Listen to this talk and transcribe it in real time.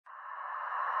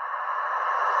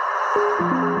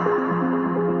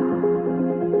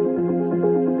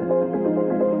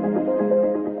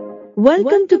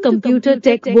Welcome to Computer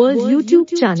Tech World YouTube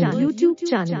channel.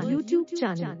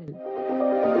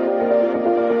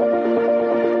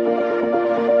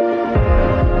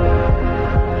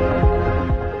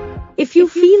 If you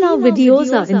feel our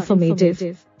videos are informative,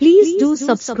 please do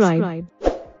subscribe,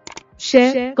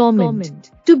 share,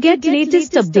 comment. To get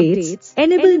latest updates,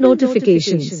 enable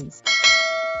notifications.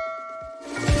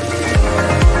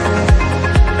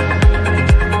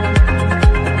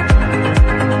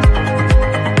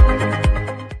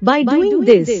 By doing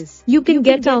this, you can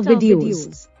get our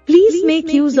videos. Please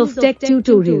make use of tech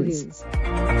tutorials.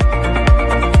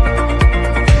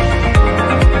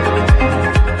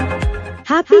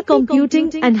 Happy computing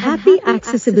and happy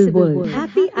accessible world.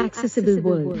 Happy accessible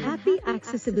world. Happy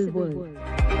accessible world.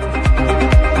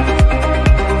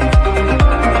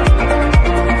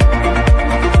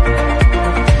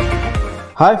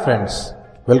 Hi friends,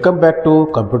 welcome back to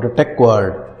Computer Tech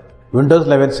World. Windows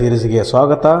 11 ಸೀರೀಸ್ಗೆ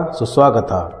ಸ್ವಾಗತ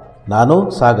ಸುಸ್ವಾಗತ. ನಾನು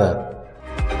Sagar.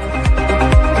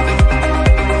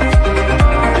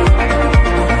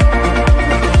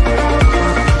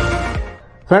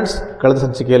 Friends, ಕಳೆದ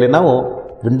ಸಂಚಿಕೆಯಲ್ಲಿ ನಾವು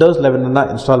Windows 11 ಅನ್ನು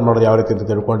install ಮಾಡೋದು ಯಾವ ರೀತಿ ಅಂತ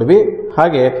ತಿಳ್ಕೊಂಡಿವಿ.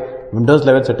 ಹಾಗೆ ವಿಂಡೋಸ್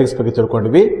 11 ಸೆಟ್ಟಿಂಗ್ಸ್ ಬಗ್ಗೆ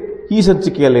ತಿಳ್ಕೊಂಡಿವಿ. ಈ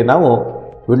ಸಂಚಿಕೆಯಲ್ಲಿ ನಾವು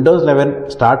Windows 11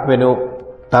 start menu,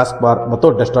 task bar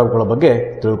ಮತ್ತು ಡೆಸ್ಕ್ಟಾಪ್ಗಳ ಬಗ್ಗೆ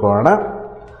ತಿಳ್ಕೊಳ್ಳೋಣ.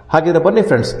 ಹಾಗಿದ್ರೆ ಬನ್ನಿ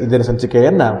ಫ್ರೆಂಡ್ಸ್, ಇಂದಿನ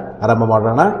ಸಂಚಿಕೆಯನ್ನು ಆರಂಭ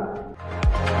ಮಾಡೋಣ.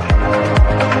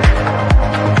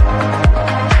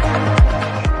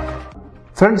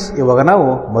 ಫ್ರೆಂಡ್ಸ್, ಇವಾಗ ನಾವು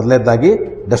ಮೊದಲನೇದಾಗಿ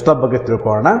ಡೆಸ್ಕ್ಟಾಪ್ ಬಗ್ಗೆ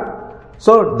ತಿಳ್ಕೊಳ್ಳೋಣ.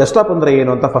 ಸೊ ಡೆಸ್ಕ್ಟಾಪ್ ಅಂದರೆ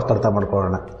ಏನು ಅಂತ ಫಸ್ಟ್ ಅರ್ಥ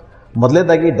ಮಾಡ್ಕೊಳ್ಳೋಣ.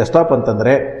 ಮೊದಲನೇದಾಗಿ ಡೆಸ್ಕ್ಟಾಪ್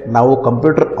ಅಂತಂದರೆ ನಾವು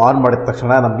ಕಂಪ್ಯೂಟರ್ ಆನ್ ಮಾಡಿದ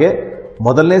ತಕ್ಷಣ ನಮಗೆ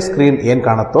ಮೊದಲನೇ ಸ್ಕ್ರೀನ್ ಏನು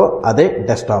ಕಾಣುತ್ತೋ ಅದೇ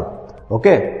ಡೆಸ್ಕ್ಟಾಪ್.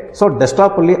 ಓಕೆ, ಸೊ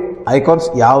ಡೆಸ್ಕ್ಟಾಪಲ್ಲಿ ಐಕಾನ್ಸ್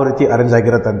ಯಾವ ರೀತಿ ಅರೇಂಜ್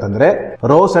ಆಗಿರುತ್ತೆ ಅಂತಂದರೆ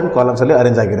ರೋಸ್ ಆ್ಯಂಡ್ ಕಾಲಮ್ಸಲ್ಲಿ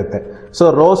ಅರೇಂಜ್ ಆಗಿರುತ್ತೆ. ಸೊ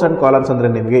ರೋಸ್ ಆ್ಯಂಡ್ ಕಾಲಮ್ಸ್ ಅಂದರೆ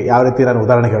ನಿಮಗೆ ಯಾವ ರೀತಿ ನಾನು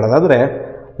ಉದಾಹರಣೆ ಹೇಳೋದಾದರೆ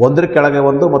ಒಂದರ ಕೆಳಗೆ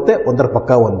ಒಂದು ಮತ್ತು ಒಂದರ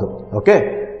ಪಕ್ಕ ಒಂದು. ಓಕೆ,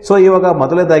 ಸೊ ಇವಾಗ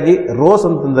ಮೊದಲನೇದಾಗಿ ರೋಸ್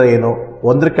ಅಂತಂದ್ರೆ ಏನು?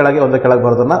 ಒಂದರ ಕೆಳಗೆ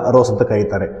ಬರೋದನ್ನ ರೋಸ್ ಅಂತ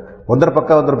ಕರೀತಾರೆ. ಒಂದರ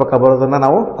ಪಕ್ಕ ಬರೋದನ್ನ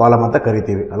ನಾವು ಕಾಲಮ್ ಅಂತ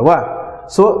ಕರಿತೀವಿ ಅಲ್ವಾ?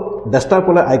 ಸೊ ಡೆಸ್ಕ್ಟಾಪ್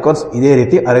ಐಕಾನ್ಸ್ ಇದೇ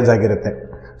ರೀತಿ ಅರೇಂಜ್ ಆಗಿರುತ್ತೆ.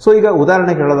 ಸೊ ಈಗ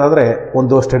ಉದಾಹರಣೆಗೆ ಹೇಳೋದಾದ್ರೆ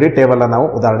ಒಂದು ಸ್ಟಡಿ ಟೇಬಲ್ ನಾವು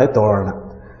ಉದಾಹರಣೆ ತಗೊಳ್ಳೋಣ.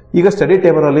 ಈಗ ಸ್ಟಡಿ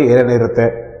ಟೇಬಲ್ ಅಲ್ಲಿ ಏನೇನಿರುತ್ತೆ?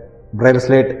 Braille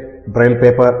slate, Braille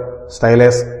paper,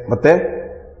 stylus ಮತ್ತೆ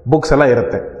ಬುಕ್ಸ್ ಎಲ್ಲ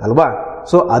ಇರುತ್ತೆ ಅಲ್ವಾ?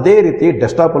 ಸೊ ಅದೇ ರೀತಿ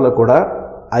ಡೆಸ್ಕ್ಟಾಪ್ ಅಲ್ಲೂ ಕೂಡ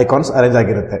ಐಕಾನ್ಸ್ ಅರೇಂಜ್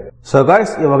ಆಗಿರುತ್ತೆ. ಸೊ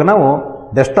ಗಾಯ್ಸ್, ಇವಾಗ ನಾವು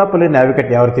ಡೆಸ್ಕ್ಟಾಪ್ ಅಲ್ಲಿ ನ್ಯಾವಿಗೇಟ್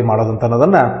ಯಾವ ರೀತಿ ಮಾಡೋದು ಅಂತ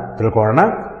ಅನ್ನೋದನ್ನ ತಿಳ್ಕೊಳ್ಳೋಣ.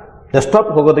 ಡೆಸ್ಕ್ಟಾಪ್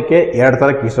ಹೋಗೋದಕ್ಕೆ ಎರಡು ತರ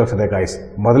ಕೀಸ್ಟ್ರೋಕ್ಸ್ ಇದೆ ಗಾಯ್ಸ್.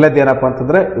 ಮೊದಲೇದು ಏನಪ್ಪಾ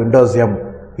ಅಂತಂದ್ರೆ ವಿಂಡೋಸ್ ಎಂ,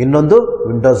 ಇನ್ನೊಂದು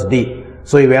ವಿಂಡೋಸ್ ಡಿ.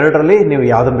 ಸೊ ಇವೆರಡರಲ್ಲಿ ನೀವು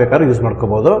ಯಾವ್ದನ್ನ ಬೇಕಾದ್ರೂ ಯೂಸ್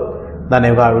ಮಾಡ್ಕೋಬಹುದು. ನಾನು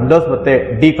ಇವಾಗ ವಿಂಡೋಸ್ ಮತ್ತೆ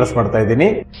ಡಿ ಪ್ರೆಸ್ ಮಾಡ್ತಾ ಇದ್ದೀನಿ.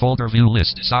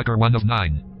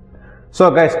 ಸೊ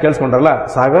ಗೈಸ್, ಕೇಳಿಸ್ಕೊಂಡ್ರಲ್ಲ,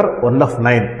 ಸಾಗರ್ 1 of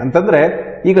 9 ಅಂತಂದ್ರೆ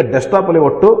ಈಗ ಡೆಸ್ಕ್ಟಾಪ್ ಅಲ್ಲಿ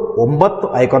ಒಟ್ಟು 9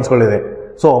 ಐಕಾನ್ಸ್ಗಳಿದೆ.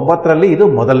 ಸೊ 9ರಲ್ಲಿ ಇದು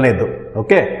ಮೊದಲನೇದು.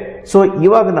 ಓಕೆ, ಸೊ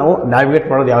ಇವಾಗ ನಾವು ನ್ಯಾವಿಗೇಟ್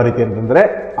ಮಾಡೋದು ಯಾವ ರೀತಿ ಅಂತಂದ್ರೆ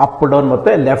ಅಪ್ ಡೌನ್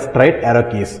ಮತ್ತೆ ಲೆಫ್ಟ್ ರೈಟ್ ಆರೋ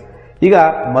ಕೀಸ್. ಈಗ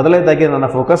ಮೊದಲನೇದಾಗಿ ನನ್ನ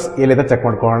ಫೋಕಸ್ ಎಲ್ಲಿದೆ ಚೆಕ್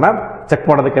ಮಾಡ್ಕೊಳ್ಳೋಣ. ಚೆಕ್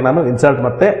ಮಾಡೋದಕ್ಕೆ ನಾನು ಇನ್ಸರ್ಟ್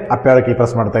ಮತ್ತೆ ಅಪ್ ಆರೋ ಕೀ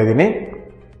ಪ್ರೆಸ್ ಮಾಡ್ತಾ ಇದ್ದೀನಿ.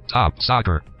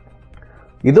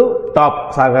 ಇದು ಟಾಪ್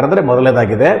ಸಾಗರ್ ಅಂದ್ರೆ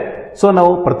ಮೊದಲನೇದಾಗಿದೆ. ಸೊ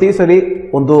ನಾವು ಪ್ರತಿ ಸರಿ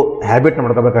ಒಂದು ಹ್ಯಾಬಿಟ್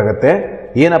ಮಾಡ್ಕೋಬೇಕಾಗತ್ತೆ.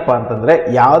 ಏನಪ್ಪಾ ಅಂತಂದ್ರೆ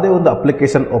ಯಾವುದೇ ಒಂದು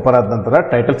ಅಪ್ಲಿಕೇಶನ್ ಓಪನ್ ಆದ ನಂತರ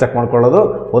ಟೈಟಲ್ ಚೆಕ್ ಮಾಡ್ಕೊಳ್ಳೋದು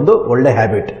ಒಂದು ಒಳ್ಳೆ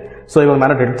ಹ್ಯಾಬಿಟ್. ಸೊ ಇವಾಗ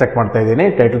ನಾನು ಟೈಟಲ್ ಚೆಕ್ ಮಾಡ್ತಾ ಇದ್ದೀನಿ.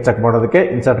 ಟೈಟಲ್ ಚೆಕ್ ಮಾಡೋದಕ್ಕೆ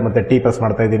ಇನ್ಸರ್ಟ್ ಮತ್ತೆ ಟಿ ಪ್ರೆಸ್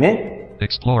ಮಾಡ್ತಾ ಇದ್ದೀನಿ.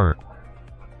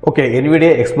 ಓಕೆ,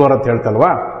 ಎನ್ವಿಡಿಯಾ ಎಕ್ಸ್ಪ್ಲೋರ್ ಅಂತ ಹೇಳ್ತಲ್ವಾ?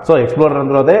 ಸೊ ಎಕ್ಸ್ಪ್ಲೋರರ್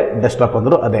ಅಂದ್ರೂ ಅದೇ, ಡೆಸ್ಕ್ಟಾಪ್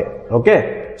ಅಂದ್ರೂ ಅದೇ. ಓಕೆ,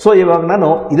 ಸೊ ಇವಾಗ ನಾನು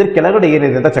ಇದ್ರ ಕೆಳಗಡೆ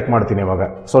ಏನಿದೆ ಅಂತ ಚೆಕ್ ಮಾಡ್ತೀನಿ ಇವಾಗ.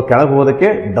 ಸೊ ಕೆಳಗೆ ಹೋಗೋದಕ್ಕೆ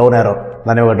ಡೌನ್ ಆರೋ,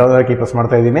 ನಾನು ಇವಾಗ ಡೌನ್ ಆರೋ ಕೀ ಪ್ರೆಸ್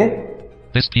ಮಾಡ್ತಾ ಇದ್ದೀನಿ.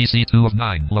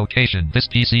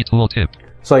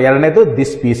 ಸೊ ಎರಡನೇದು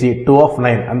ದಿಸ್ PC 2 of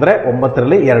 9 ಅಂದ್ರೆ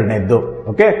 9ರಲ್ಲಿ ಎರಡನೇದ್ದು.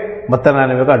 ಓಕೆ, ಮತ್ತೆ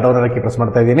ನಾನು ಇವಾಗ ಡೌನ್ ಆರೋ ಕೀ ಪ್ರೆಸ್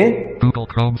ಮಾಡ್ತಾ ಇದ್ದೀನಿ.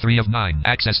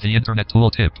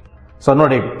 ಸೊ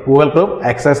ನೋಡಿ, Google Chrome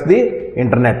access the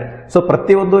internet. So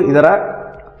ಪ್ರತಿಯೊಂದು ಇದರ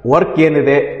ವರ್ಕ್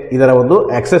ಏನಿದೆ, ಇದರ ಒಂದು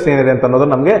ಆಕ್ಸೆಸ್ ಏನಿದೆ ಅಂತ ಅನ್ನೋದು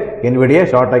ನಮಗೆ ಎನ್ವಿಡಿಯಾ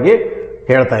ಶಾರ್ಟ್ ಆಗಿ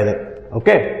ಹೇಳ್ತಾ ಇದೆ.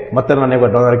 ಓಕೆ, ಮತ್ತೆ ನಾನು ಇವಾಗ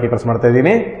ಡೌನ್ ಆರೋ ಕೀ ಪ್ರೆಸ್ ಮಾಡ್ತಾ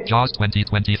ಇದ್ದೀನಿ. JAWS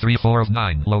 2023 4 of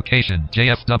 9 location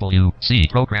JFW C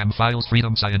program files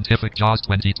freedom scientific JAWS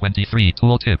 2023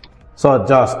 tooltip. So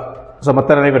ಜಾಸ್, ಸೊ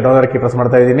ಮತ್ತೆ ನಾನು ಈಗ ಡೌನ್ ಆರೋ ಕೀ ಪ್ರೆಸ್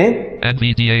ಮಾಡ್ತಾ ಇದ್ದೀನಿ.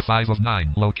 NVDA 5 of 9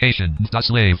 location the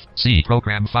slave C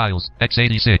program files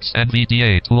x86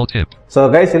 NVDA tooltip. So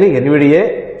guys, ಇಲ್ಲಿ NVDA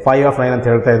 5 of 9 ಅಂತ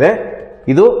ಹೇಳ್ತಾ ಇದೆ.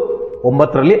 ಇದು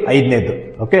 9ರಲ್ಲಿ 5ನೇದು.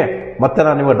 ಓಕೆ, ಮತ್ತೆ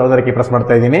ನಾನು ಇವಾಗ ಡೌನ್ ಆರೋ ಕೀ ಪ್ರೆಸ್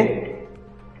ಮಾಡ್ತಾ ಇದ್ದೀನಿ.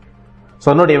 ಸೊ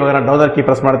ನೋಡಿ, ಇವಾಗ ನಾನು ಡೌನ್ ಆರೋ ಕೀ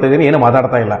ಪ್ರೆಸ್ ಮಾಡ್ತಾ ಇದ್ದೀನಿ, ಏನು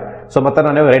ಮಾತಾಡ್ತಾ ಇಲ್ಲ. ಸೊ ಮತ್ತೆ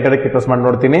ನಾನು ಇವಾಗ ರೈಟ್ ಆರೋ ಕೀ ಪ್ರೆಸ್ ಮಾಡಿ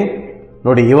ನೋಡ್ತೀನಿ.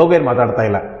 ನೋಡಿ, ಇವಾಗ ಏನು ಮಾತಾಡ್ತಾ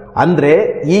ಇಲ್ಲ. ಅಂದ್ರೆ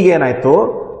ಈಗ ಏನಾಯ್ತು,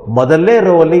 ಮೊದಲನೇ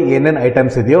ರೋ ಅಲ್ಲಿ ಏನೇನು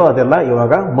ಐಟಮ್ಸ್ ಇದೆಯೋ ಅದೆಲ್ಲ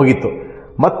ಇವಾಗ ಮುಗೀತು.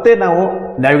 ಮತ್ತೆ ನಾವು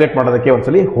ನ್ಯಾವಿಗೇಟ್ ಮಾಡೋದಕ್ಕೆ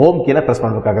ಒಂದ್ಸಲಿ ಹೋಮ್ ಕೀನ ಪ್ರೆಸ್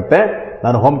ಮಾಡಬೇಕಾಗುತ್ತೆ.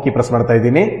 ನಾನು ಹೋಮ್ ಕೀ ಪ್ರೆಸ್ ಮಾಡ್ತಾ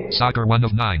ಇದ್ದೀನಿ. Sagar 1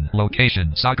 of 9 location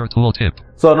Sagar tooltip.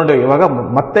 So ನೋಡಿ, ಇವಾಗ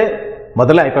ಮತ್ತೆ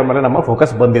ಮೊದಲೇ ಐಕಾನ್ ಮೇಲೆ ನಮ್ಮ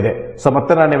ಫೋಕಸ್ ಬಂದಿದೆ. ಸೊ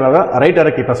ಮತ್ತೆ ನಾನು ಇವಾಗ ರೈಟ್ ಅರ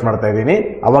ಕೀ ಪ್ರೆಸ್ ಮಾಡ್ತಾ ಇದ್ದೀನಿ.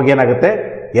 ಅವಾಗ ಏನಾಗುತ್ತೆ,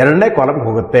 ಎರಡನೇ ಕಾಲಮ್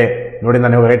ಹೋಗುತ್ತೆ. ನೋಡಿ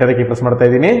ನಾನು ಇವಾಗ ರೈಟ್ ಅರ ಕೀ ಪ್ರೆಸ್ ಮಾಡ್ತಾ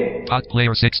ಇದ್ದೀನಿ. Pot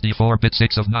player 64 bit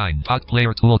 6 of 9. Pot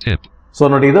player tooltip. So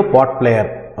ನೋಡಿ ಇದು ಪಾಟ್ ಪ್ಲೇಯರ್.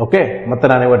 ಓಕೆ, ಮತ್ತೆ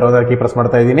ನಾನು ಇವಾಗ ಡೌನ್ ಅರ ಕೀ ಪ್ರೆಸ್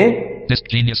ಮಾಡ್ತಾ ಇದ್ದೀನಿ. Disk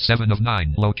Genius 7 of 9.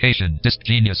 Location Disk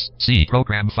Genius. C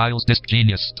program files Disk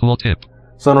Genius tooltip.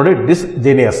 So ನೋಡಿ ಡಿಸ್ಕ್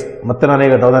ಜೀನಿಯಸ್. ಮತ್ತೆ ನಾನು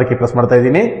ಈಗ ಡೌನ್ ಅರ ಕೀ ಪ್ರೆಸ್ ಮಾಡ್ತಾ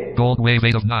ಇದ್ದೀನಿ. Gold Wave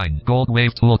 8 of 9. Gold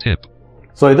Wave tooltip.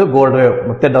 So ಇದು ಗೋಲ್ಡ್ ವೇವ್.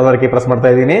 ಮತ್ತೆ ಡೌನ್ ಅರ ಕೀ ಪ್ರೆಸ್ ಮಾಡ್ತಾ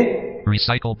ಇದ್ದೀನಿ.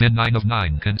 Recycle bin 9 of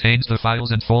 9 contains the files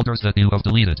and folders that you have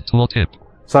deleted. Tooltip.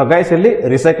 So guys ಇಲ್ಲಿ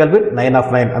ರಿಸೈಕಲ್ ಬಿನ್ 9 of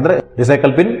 9 ಅಂದ್ರೆ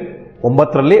recycle bin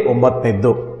 9ರಲ್ಲಿ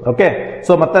 9ನೇದ್ದು. Okay,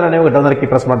 so ಮತ್ತೆ ನಾನು ಇವಾಗ ಡೌನ್ ಅರ ಕೀ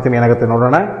ಪ್ರೆಸ್ ಮಾಡ್ತೀನಿ, ಏನಾಗುತ್ತೆ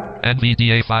ನೋಡೋಣ.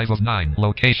 NVDA 5 of 9.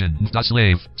 Location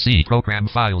 .slave. C program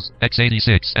files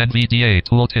x86 NVDA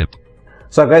tooltip.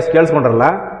 So guys ಕೇಳಿಸ್ಕೊಂಡ್ರಲ್ಲ.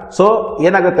 So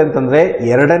ಏನಾಗುತ್ತೆ ಅಂತಂದ್ರೆ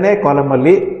ಎರಡನೇ ಕಾಲಮ್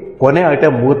ಅಲ್ಲಿ ಕೊನೆ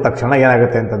ಐಟಮ್ ಮುಗಿದ ತಕ್ಷಣ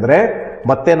ಏನಾಗುತ್ತೆ ಅಂತಂದ್ರೆ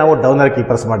ಮತ್ತೆ ನಾವು ಡೌನ್ ಅರ ಕೀ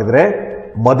ಪ್ರೆಸ್ ಮಾಡಿದ್ರೆ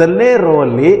ಮೊದಲನೇ ರೋ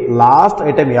ಅಲ್ಲಿ ಲಾಸ್ಟ್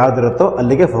ಐಟಮ್ ಯಾವ್ದಿರುತ್ತೋ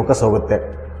ಅಲ್ಲಿಗೆ ಫೋಕಸ್ ಹೋಗುತ್ತೆ.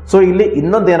 ಸೊ ಇಲ್ಲಿ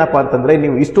ಇನ್ನೊಂದು ಏನಪ್ಪಾ ಅಂತಂದ್ರೆ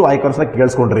ನೀವು ಇಷ್ಟು ಐಕಾನ್ಸ್ ನ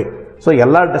ಕೇಳಿಸ್ಕೊಂಡ್ರಿ. ಸೊ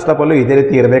ಎಲ್ಲಾ ಡೆಸ್ಕ್ಟಾಪ್ ಅಲ್ಲೂ ಇದೇ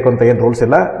ರೀತಿ ಇರಬೇಕು ಅಂತ ಏನು ರೂಲ್ಸ್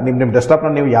ಇಲ್ಲ. ನಿಮ್ ಡೆಸ್ಕ್ಟಾಪ್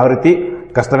ನ ನೀವು ಯಾವ ರೀತಿ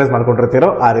ಕಸ್ಟಮೈಸ್ ಮಾಡ್ಕೊಂಡಿರ್ತೀರೋ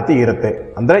ಆ ರೀತಿ ಇರುತ್ತೆ.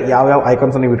 ಅಂದ್ರೆ ಯಾವ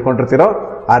ಐಕಾನ್ಸ್ ನೀವು ಇಟ್ಕೊಂಡಿರ್ತೀರೋ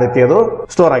ಆ ರೀತಿ ಅದು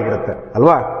ಸ್ಟೋರ್ ಆಗಿರುತ್ತೆ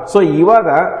ಅಲ್ವಾ. ಸೊ ಇವಾಗ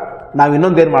ನಾವು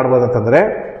ಇನ್ನೊಂದೇನ್ ಮಾಡ್ಬೋದು ಅಂತಂದ್ರೆ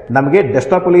ನಮಗೆ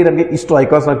ಡೆಸ್ಕ್ಟಾಪ್ ಅಲ್ಲಿ ನಮಗೆ ಇಷ್ಟು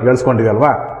ಐಕಾನ್ಸ್ ನಾವು ಕೇಳಿಸ್ಕೊಂಡಿವಿ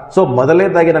ಅಲ್ವಾ. ಸೊ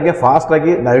ಮೊದಲನೇದಾಗಿ ನಮಗೆ ಫಾಸ್ಟ್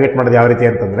ಆಗಿ ನ್ಯಾವಿಗೇಟ್ ಮಾಡೋದು ಯಾವ ರೀತಿ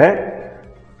ಅಂತಂದ್ರೆ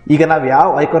ಈಗ ನಾವು ಯಾವ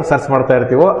ಐಕಾನ್ ಸರ್ಚ್ ಮಾಡ್ತಾ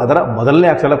ಇರ್ತೀವೋ ಅದರ ಮೊದಲನೇ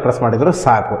ಅಕ್ಷರ ಪ್ರೆಸ್ ಮಾಡಿದ್ರು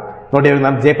ಸಾಕು. ನೋಡಿ ಇವಾಗ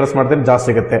ನಾನು ಜೆ ಪ್ರೆಸ್ ಮಾಡ್ತೀನಿ, ಜಾಸ್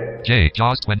ಸಿಗುತ್ತೆ.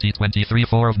 JAWS 2023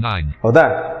 4 of 9. ಹೌದಾ,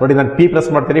 ನೋಡಿ ನಾನು ಪಿ ಪ್ರೆಸ್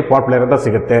ಮಾಡ್ತೀನಿ, ಪಾಟ್ ಪ್ಲೇಯರ್ ಅಂತ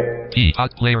ಸಿಗುತ್ತೆ. P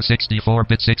Pot player 64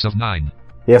 bit 6 of 9.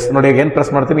 S, ನೋಡಿ ಈಗ ಏನ್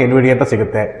ಪ್ರೆಸ್ ಮಾಡ್ತೀನಿ, NVDA ಅಂತ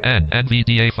ಸಿಗುತ್ತೆ.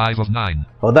 NVDA 5 of 9.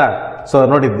 ಹೌದಾ, ಸೊ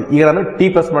ನೋಡಿ ಈಗ ನಾನು ಟಿ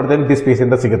ಪ್ರೆಸ್ ಮಾಡ್ತೀನಿ, ದಿಸ್ PC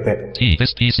ಅಂತ ಸಿಗುತ್ತೆ.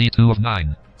 This PC 2 of 9.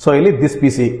 ಸೊ ಇಲ್ಲಿ ದಿಸ್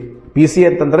PC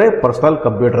ಅಂತಂದ್ರೆ ಪರ್ಸನಲ್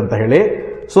ಕಂಪ್ಯೂಟರ್ ಅಂತ ಹೇಳಿ.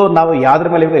 ಸೊ ನಾವು ಯಾವ್ದ್ರ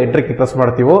ಮೇಲೆ ಎಂಟ್ರಿ ಕೀ ಪ್ರೆಸ್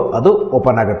ಮಾಡ್ತೀವೋ ಅದು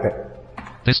ಓಪನ್ ಆಗುತ್ತೆ.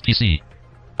 This PC.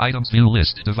 Items view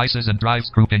list. Devices and drives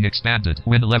grouping expanded.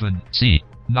 Win 11. C.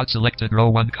 Not selected. Row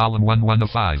 1 column 1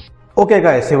 of 5. Okay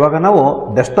guys, ಇವಾಗ ನಾವು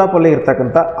ಡೆಸ್ಕ್ಟಾಪ್ ಅಲ್ಲಿ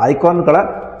ಇರ್ತಕ್ಕಂಥ ಐಕಾನ್ಗಳ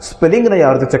ಸ್ಪೆಲ್ಲಿಂಗ್ ನ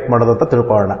ಯಾವ ರೀತಿ ಚೆಕ್ ಮಾಡೋದು ಅಂತ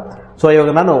ತಿಳ್ಕೊಳ್ಳೋಣ. ಸೊ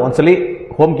ಇವಾಗ ನಾನು ಒಂದ್ಸಲಿ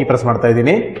ಹೋಮ್ ಕೀ ಪ್ರೆಸ್ ಮಾಡ್ತಾ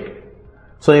ಇದ್ದೀನಿ.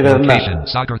 ಸೊ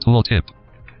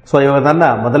ಈಗ ನನ್ನ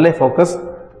ಮೊದಲನೇ ಫೋಕಸ್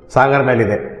ಸಾಗರ್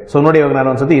ಮೇಲಿದೆ. ಸೊ ನೋಡಿ ಇವಾಗ ನಾನು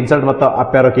ಒಂದ್ಸತಿ ಇನ್ಸರ್ಟ್ ಮತ್ತು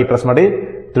ಅಪ್ ಆರೋ ಕೀ ಪ್ರೆಸ್ ಮಾಡಿ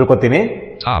ತಿಳ್ಕೊತೀನಿ.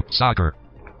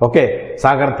 ಓಕೆ,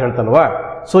 ಸಾಗರ್ ಅಂತ ಹೇಳ್ತಲ್ವಾ.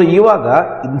 ಸೊ ಇವಾಗ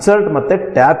ಇನ್ಸರ್ಟ್ ಮತ್ತೆ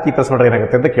ಟ್ಯಾಬ್ ಕೀ ಪ್ರೆಸ್ ಮಾಡ್ರೆ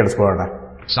ಏನಾಗುತ್ತೆ ಅಂತ ಕೇಳಿಸ್ಕೊಳ್ಳೋಣ.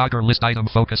 Sagar list item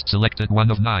focused selected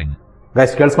 1 of 9.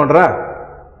 Guys ಕೇಳಿಸ್ಕೊಂಡ್ರ,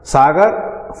 Sagar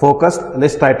focused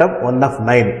list item 1 of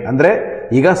 9 ಅಂದ್ರೆ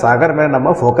ಈಗ ಸಾಗರ್ ಮೇಲೆ ನಮ್ಮ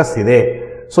ಫೋಕಸ್ ಇದೆ.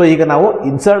 ಸೊ ಈಗ ನಾವು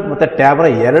ಇನ್ಸರ್ಟ್ ಮತ್ತೆ ಟ್ಯಾಬ್ ನ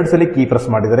 2 ಸಲ ಕೀ ಪ್ರೆಸ್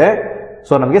ಮಾಡಿದ್ರೆ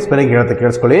ಸೊ ನಮಗೆ ಸ್ಪೆಲ್ಲಿಂಗ್ ಹೇಳುತ್ತೆ,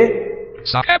 ಕೇಳಿಸ್ಕೊಳ್ಳಿ.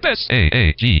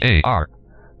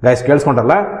 ಗೈಸ್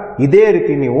ಕೇಳಿಸ್ಕೊಂಡ್ರಲ್ಲ, ಇದೇ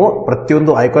ರೀತಿ ನೀವು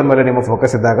ಪ್ರತಿಯೊಂದು ಐಕಾನ್ ಮೇಲೆ ನಿಮ್ಮ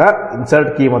ಫೋಕಸ್ ಇದ್ದಾಗ ಇನ್ಸರ್ಟ್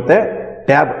ಕೀ ಮತ್ತೆ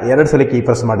ಟ್ಯಾಬ್ 2 ಸಲ ಕೀ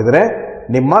ಪ್ರೆಸ್ ಮಾಡಿದ್ರೆ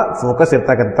ನಿಮ್ಮ ಫೋಕಸ್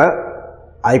ಇರ್ತಕ್ಕಂಥ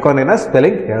ಐಕಾನಿನ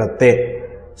ಸ್ಪೆಲ್ಲಿಂಗ್ ಹೇಳುತ್ತೆ.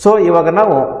 ಸೊ ಇವಾಗ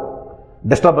ನಾವು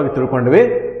ಡೆಸ್ಕ್ಟಾಪ್ ಬಗ್ಗೆ ತಿಳ್ಕೊಂಡ್ವಿ.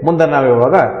 ಮುಂದೆ ನಾವು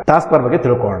ಇವಾಗ ಟಾಸ್ಕ್ ಬಾರ್ ಬಗ್ಗೆ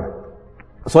ತಿಳ್ಕೊಳ್ಳೋಣ.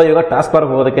 ಸೊ ಇವಾಗ ಟಾಸ್ಕ್ ಬಾರ್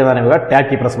ಹೋಗೋದಕ್ಕೆ ನಾನು ಇವಾಗ ಟ್ಯಾಬ್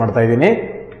ಕೀ ಪ್ರೆಸ್ ಮಾಡ್ತಾ ಇದ್ದೀನಿ.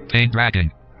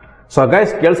 ಸೊ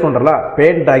ಗೈಸ್ ಕೇಳಿಸ್ಕೊಂಡ್ರಲ್ಲ,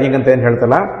 ಪೇನ್ ಡ್ರ್ಯಾಗಿಂಗ್ ಅಂತ ಏನ್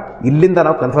ಹೇಳ್ತಲ್ಲ, ಇಲ್ಲಿಂದ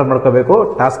ನಾವು ಕನ್ಫರ್ಮ್ ಮಾಡ್ಕೋಬೇಕು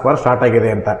ಟಾಸ್ಕ್ ಬಾರ್ ಸ್ಟಾರ್ಟ್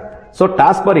ಆಗಿದೆ ಅಂತ. ಸೊ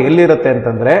ಟಾಸ್ಕ್ ಬಾರ್ ಎಲ್ಲಿರುತ್ತೆ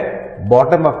ಅಂತಂದ್ರೆ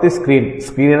ಬಾಟಮ್ ಆಫ್ ದಿ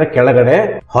ಸ್ಕ್ರೀನಿನ ಕೆಳಗಡೆ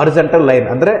ಹಾರಿಜಾಂಟಲ್ ಲೈನ್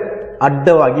ಅಂದ್ರೆ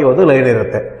ಅಡ್ಡವಾಗಿ ಒಂದು ಲೈನ್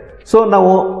ಇರುತ್ತೆ. ಸೊ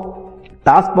ನಾವು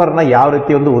ಟಾಸ್ಕ್ ಬಾರ್ ನ ಯಾವ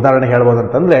ರೀತಿ ಒಂದು ಉದಾಹರಣೆ ಹೇಳ್ಬೋದು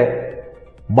ಅಂತಂದ್ರೆ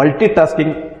ಮಲ್ಟಿ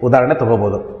ಟಾಸ್ಕಿಂಗ್ ಉದಾಹರಣೆ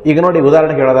ತಗೋಬಹುದು. ಈಗ ನೋಡಿ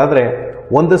ಉದಾಹರಣೆ ಹೇಳೋದಾದ್ರೆ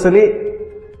ಒಂದು ಸಲಿ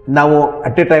ನಾವು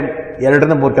ಅಟ್ ಎ ಟೈಮ್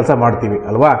 2-3 ಕೆಲಸ ಮಾಡ್ತೀವಿ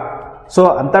ಅಲ್ವಾ. ಸೊ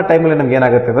ಅಂತ ಟೈಮಲ್ಲಿ ನಮ್ಗೆ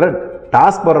ಏನಾಗುತ್ತೆ ಅಂದ್ರೆ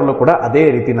ಟಾಸ್ಕ್ ಬಾರ್ ಅಲ್ಲೂ ಕೂಡ ಅದೇ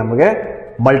ರೀತಿ ನಮಗೆ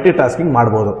ಮಲ್ಟಿ ಟಾಸ್ಕಿಂಗ್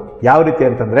ಮಾಡ್ಬೋದು. ಯಾವ ರೀತಿ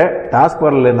ಅಂತಂದ್ರೆ ಟಾಸ್ಕ್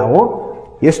ಬಾರ್ ಅಲ್ಲಿ ನಾವು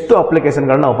ಎಷ್ಟು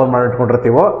ಅಪ್ಲಿಕೇಶನ್ಗಳನ್ನ ಓಪನ್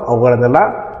ಮಾಡಿಟ್ಕೊಂಡಿರ್ತೀವೋ ಅವುಗಳನ್ನೆಲ್ಲ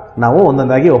ನಾವು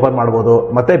ಒಂದೊಂದಾಗಿ ಓಪನ್ ಮಾಡ್ಬೋದು.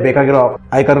 ಮತ್ತೆ ಬೇಕಾಗಿರೋ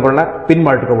ಐಕಾನ್ಗಳನ್ನ ಪಿನ್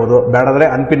ಮಾಡಿಟ್ಕೋಬಹುದು, ಬೇಡಾದ್ರೆ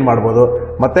ಅನ್ಪಿನ್ ಮಾಡ್ಬೋದು.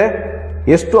 ಮತ್ತೆ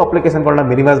ಎಷ್ಟು ಅಪ್ಲಿಕೇಶನ್ಗಳನ್ನ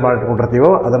ಮಿನಿಮೈಸ್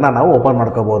ಮಾಡಿಟ್ಕೊಂಡಿರ್ತೀವೋ ಅದನ್ನ ನಾವು ಓಪನ್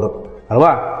ಮಾಡ್ಕೋಬಹುದು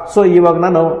ಅಲ್ವಾ. ಸೊ ಇವಾಗ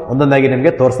ನಾನು ಒಂದೊಂದಾಗಿ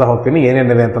ನಿಮಗೆ ತೋರಿಸ್ತಾ ಹೋಗ್ತೀನಿ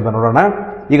ಏನೇನಿದೆ ಅಂತ ನೋಡೋಣ.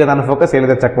 ಈಗ ನಾನು ಫೋಕಸ್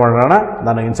ಏನಿದೆ ಚೆಕ್ ಮಾಡೋಣ.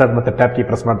 ನಾನು ಇನ್ಸರ್ಟ್ ಮತ್ತೆ ಟ್ಯಾಬ್ ಕೀ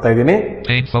ಪ್ರೆಸ್ ಮಾಡ್ತಾ ಇದ್ದೀನಿ.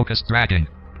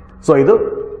 ಸೊ ಇದು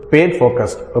ಪೇನ್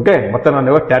ಫೋಕಸ್. ಓಕೆ, ಮತ್ತೆ ನಾನು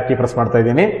ಇವಾಗ ಟ್ಯಾಬ್ ಕೀ ಪ್ರೆಸ್ ಮಾಡ್ತಾ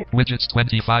ಇದ್ದೀನಿ. Widgets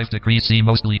 25 degrees C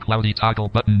mostly cloudy toggle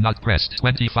button not pressed.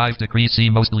 25 degrees C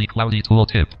mostly cloudy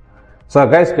tooltip. So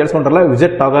guys ಕೇಳಿಸ್ಕೊಂಡ್ರಲ್ಲ,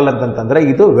 visit toggle ಅಂತಂದ್ರೆ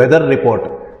ಇದು weather report.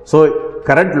 So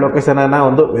current location ಅನ್ನ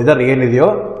ಒಂದು ವೆದರ್ ಏನಿದೆಯೋ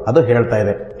ಅದು ಹೇಳ್ತಾ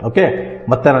ಇದೆ. ಓಕೆ,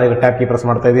 ಮತ್ತೆ ನಾನು ಈಗ ಟ್ಯಾಬ್ ಕೀ ಪ್ರೆಸ್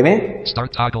ಮಾಡ್ತಾ ಇದ್ದೀನಿ.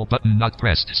 Start toggle button not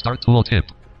pressed. Start tooltip.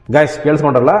 Guys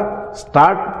ಕೇಳಿಸ್ಕೊಂಡ್ರಲ್ಲ,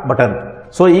 start button.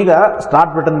 So ಈಗ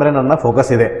ಸ್ಟಾರ್ಟ್ ಬಟನ್ ಮೇಲೆ ನನ್ನ ಫೋಕಸ್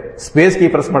ಇದೆ. ಸ್ಪೇಸ್ ಕೀ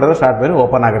ಪ್ರೆಸ್ ಮಾಡಿದ್ರೆ ಸ್ಟಾರ್ಟ್ ಮೆನು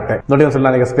ಓಪನ್ ಆಗುತ್ತೆ. ನೋಡಿ ಒಂದ್ಸಲ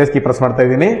ನಾನು ಈಗ ಸ್ಪೇಸ್ ಕೀ ಪ್ರೆಸ್ ಮಾಡ್ತಾ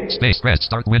ಇದ್ದೀನಿ.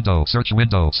 Start window,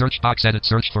 search box edit,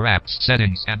 search for apps,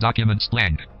 settings and documents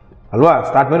blank. ಅಲ್ವಾ,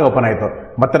 ಸ್ಟಾರ್ಟ್ ಮೆನು ಓಪನ್ ಆಯ್ತು.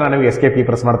 ಮತ್ತೆ ನಾನು ಎಸ್ಕೇಪ್ ಕೀ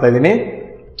ಪ್ರೆಸ್ ಮಾಡ್ತಾ ಇದ್ದೀನಿ.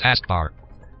 Taskbar.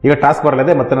 ಈಗ ಟಾಸ್ಕ್ ಬಾರ್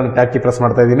ಇದೆ, ಮತ್ತೆ ನಾನು ಟ್ಯಾಬ್ ಕೀ ಪ್ರೆಸ್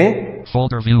ಮಾಡ್ತಾ ಇದ್ದೀನಿ.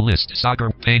 Folder view list, Sagar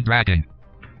pane dragging.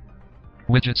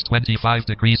 Widgets 25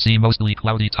 degrees C mostly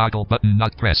cloudy toggle button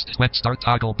not pressed. Start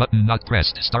toggle button not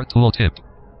pressed. Start tooltip.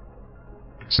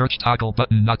 Search toggle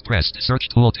button not pressed. Search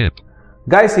tooltip.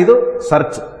 Guys ಇದು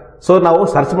search. So ನಾವು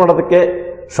search ಮಾಡೋದಕ್ಕೆ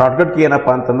shortcut key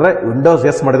ಏನಪ್ಪಾ ಅಂತಂದ್ರೆ Windows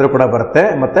S ಮಾಡಿದ್ರು ಕೂಡ ಬರುತ್ತೆ,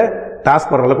 ಮತ್ತೆ task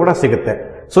bar ಅಲ್ಲೂ ಕೂಡ ಸಿಗುತ್ತೆ.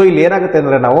 ಸೊ ಇಲ್ಲಿ ಏನಾಗುತ್ತೆ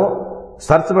ಅಂದ್ರೆ ನಾವು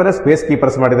ಸರ್ಚ್ ಮೇಲೆ ಸ್ಪೇಸ್ ಕೀ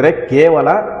ಪ್ರೆಸ್ ಮಾಡಿದ್ರೆ ಕೇವಲ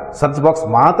ಸರ್ಚ್ ಬಾಕ್ಸ್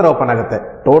ಮಾತ್ರ ಓಪನ್ ಆಗುತ್ತೆ,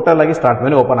 ಟೋಟಲ್ ಆಗಿ ಸ್ಟಾರ್ಟ್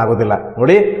ಮೆನು ಓಪನ್ ಆಗೋದಿಲ್ಲ.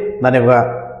 ನೋಡಿ ನಾನು ಇವಾಗ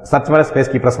ಸರ್ಚ್ ಮೇಲೆ ಸ್ಪೇಸ್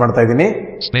ಕೀ ಪ್ರೆಸ್ ಮಾಡ್ತಾ ಇದ್ದೀನಿ.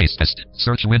 Space test.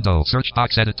 Search window. Search box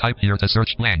edit type here to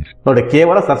search blank. ನೋಡಿ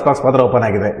ಕೇವಲ ಸರ್ಚ್ ಬಾಕ್ಸ್ ಮಾತ್ರ ಓಪನ್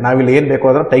ಆಗಿದೆ. ನಾವಿಲ್ಲಿ ಏನ್ ಬೇಕು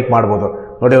ಅಂದ್ರೆ ಟೈಪ್ ಮಾಡಬಹುದು.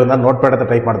 ನೋಡಿ ನಾನು ನೋಟ್ ಪ್ಯಾಡ್ ಅಂತ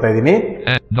ಟೈಪ್ ಮಾಡ್ತಾ ಇದ್ದೀನಿ.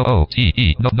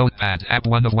 Notepad app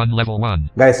 1 of 1 level 1.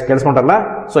 Guys ಕೇಳಿಸ್ಕೊಂಡ್ರಲ್ಲ?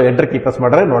 So enter key press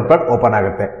ಮಾಡಿದ್ರೆ ನೋಟ್ ಪ್ಯಾಡ್ ಓಪನ್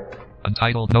ಆಗುತ್ತೆ.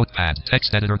 Untitled notepad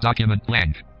text editor document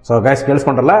blank. So guys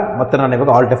ಕೇಳಿಸ್ಕೊಂಡ್ರಲ್ಲ? ಮತ್ತೆ ನಾನು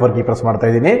ಇವಾಗ Alt F4 ಕೀ ಪ್ರೆಸ್ ಮಾಡ್ತಾ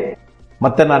ಇದ್ದೀನಿ.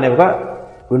 ಮತ್ತೆ ನಾನು ಇವಾಗ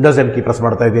ವಿಂಡೋಸ್ N ಕೀ ಪ್ರೆಸ್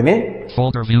ಮಾಡ್ತಾ ಇದ್ದೀನಿ.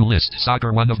 Folder view list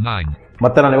Sagar 1 of 9.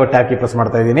 ಮತ್ತೆ ನಾನು ಇವಾಗ ಟ್ಯಾಬ್ ಕೀ ಪ್ರೆಸ್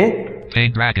ಮಾಡ್ತಾ ಇದ್ದೀನಿ.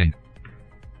 Pane dragging.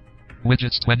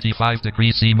 Widgets 25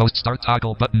 degrees C most start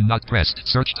toggle button not pressed.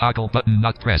 Search toggle button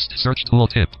not pressed. Search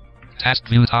tooltip. Task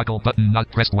view toggle button not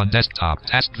pressed 1 desktop.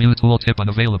 Task view tooltip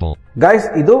unavailable. Guys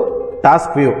ಇದು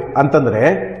task view ಅಂತಂದ್ರೆ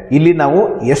ಇಲ್ಲಿ ನಾವು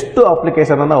ಎಷ್ಟು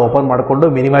application ಅನ್ನ open ಮಾಡಿಕೊಂಡು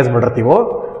minimise ಮಾಡಿರ್ತೀವೋ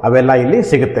ಅವೆಲ್ಲ ಇಲ್ಲಿ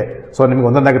ಸಿಗುತ್ತೆ. ಸೊ ನಿಮ್ಗೆ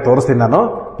ಒಂದೊಂದಾಗಿ ತೋರಿಸ್ತೀನಿ ನಾನು.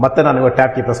 ಮತ್ತೆ ನಾನು ಇವಾಗ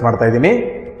ಟ್ಯಾಬ್ ಕೀ ಪ್ರೆಸ್ ಮಾಡ್ತಾ ಇದ್ದೀನಿ.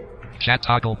 Chat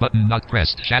toggle button not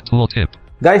pressed. Chat tooltip.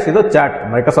 Guys ಇದು ಚಾಟ್,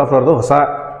 ಮೈಕ್ರೋಸಾಫ್ಟ್ ಅವ್ರದ್ದು ಹೊಸ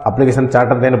ಅಪ್ಲಿಕೇಶನ್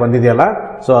ಚಾಟ್ ಅಂತ ಏನು ಬಂದಿದೆಯಲ್ಲ,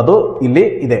 ಸೊ ಅದು ಇಲ್ಲಿ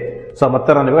ಇದೆ. ಸೊ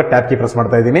ಮತ್ತೆ ನಾನು ಇವಾಗ ಟ್ಯಾಬ್ ಕೀ ಪ್ರೆಸ್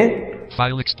ಮಾಡ್ತಾ ಇದ್ದೀನಿ.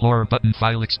 File explorer button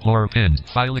File explorer pin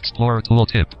File explorer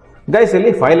tooltip. Guys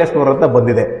ಇಲ್ಲಿ ಫೈಲ್ ಎಕ್ಸ್ಪ್ಲೋರರ್ ಅಂತ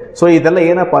ಬಂದಿದೆ. ಸೊ ಇದೆಲ್ಲ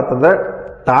ಏನಪ್ಪಾ ಅಂತಂದ್ರೆ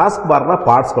ಟಾಸ್ಕ್ ಬಾರ್ ನ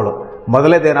ಪಾರ್ಟ್ಸ್ಗಳು.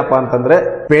 ಮೊದಲೇದು ಏನಪ್ಪಾ ಅಂತಂದ್ರೆ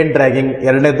ಪೇನ್ ಡ್ರ್ಯಾಗಿಂಗ್,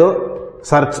 ಎರಡನೇದು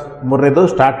ಸರ್ಚ್, ಮೂರನೇದು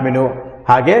ಸ್ಟಾರ್ಟ್ ಮೆನು,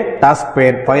 ಹಾಗೆ ಟಾಸ್ಕ್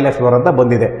ಪೇನ್, ಫೈಲ್ ಎಕ್ಸ್ಪ್ಲೋರರ್ ಅಂತ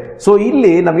ಬಂದಿದೆ. ಸೊ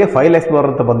ಇಲ್ಲಿ ನಮಗೆ ಫೈಲ್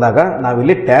ಎಕ್ಸ್ಪ್ಲೋರರ್ ಅಂತ ಬಂದಾಗ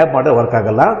ನಾವಿಲ್ಲಿ ಟ್ಯಾಬ್ ಮಾಡಿದ್ರೆ ವರ್ಕ್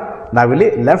ಆಗಲ್ಲ. ನಾವಿಲ್ಲಿ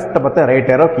ಲೆಫ್ಟ್ ಮತ್ತೆ ರೈಟ್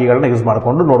ಏರೋ ಕೀಗಳನ್ನ ಯೂಸ್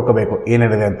ಮಾಡಿಕೊಂಡು ನೋಡ್ಕೋಬೇಕು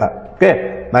ಏನೇನಿದೆ ಅಂತ. ಓಕೆ,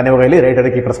 ನಾನು ಇವಾಗ ಇಲ್ಲಿ ರೈಟ್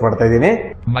ಏರೋ ಕೀ ಪ್ರೆಸ್ ಮಾಡ್ತಾ ಇದ್ದೀನಿ.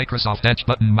 Microsoft Edge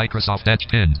button Microsoft Edge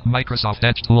pin Microsoft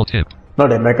Edge tooltip.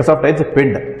 ನೋಡಿ ಮೈಕ್ರೋಸಾಫ್ಟ್ ಎಡ್ಜ್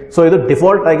ಪಿನ್ಡ್. ಸೊ ಇದು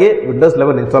ಡಿಫಾಲ್ಟ್ ಆಗಿ ವಿಂಡೋಸ್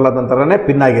 11 ಇನ್ಸ್ಟಾಲ್ ಆದ ನಂತರನೇ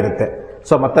ಪಿನ್ ಆಗಿರುತ್ತೆ.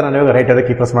 ಸೊ ಮತ್ತೆ ನಾನು ಇವಾಗ ರೈಟ್ ಏರೋ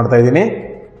ಕೀ ಪ್ರೆಸ್ ಮಾಡ್ತಾ ಇದ್ದೀನಿ.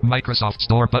 Microsoft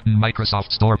Store button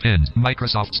Microsoft Store pin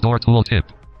Microsoft Store tooltip.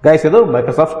 Guys ಇದು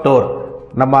ಮೈಕ್ರೋಸಾಫ್ಟ್ ಸ್ಟೋರ್.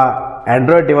 ನಮ್ಮ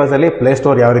ಆಂಡ್ರಾಯ್ಡ್ ಡಿವೈಸ್ ಅಲ್ಲಿ ಪ್ಲೇ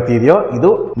ಸ್ಟೋರ್ ಯಾವ ರೀತಿ ಇದೆಯೋ ಇದು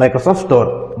ಮೈಕ್ರೋಸಾಫ್ಟ್ ಸ್ಟೋರ್.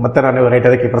 ಮತ್ತೆ ನಾನು ರೈಟ್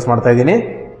ಏರೋ ಕೀ ಪ್ರೆಸ್ ಮಾಡ್ತಾ ಇದ್ದೀನಿ.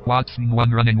 Watching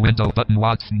one running window button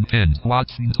Watching pin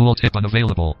Watching tooltip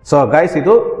unavailable. So guys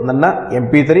ಇದು ನನ್ನ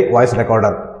MP3 ವಾಯ್ಸ್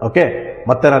ರೆಕಾರ್ಡರ್. ಓಕೆ,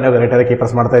 ಮತ್ತೆ ನಾನು ರೈಟ್ ಏರೋ ಕೀ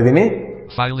ಪ್ರೆಸ್ ಮಾಡ್ತಾ ಇದ್ದೀನಿ.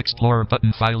 File explorer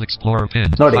button File explorer pin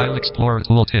ನೋಡಿ. File explorer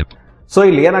tooltip. ಸೊ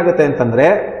ಇಲ್ಲಿ ಏನಾಗುತ್ತೆ ಅಂತಂದ್ರೆ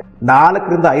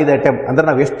 4ರಿಂದ 5 ಐಟಮ್ ಅಂದ್ರೆ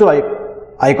ನಾವು ಎಷ್ಟು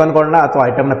ಐಕಾನ್ಗಳನ್ನ ಅಥವಾ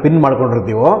ಐಟಮ್ನ ಪಿನ್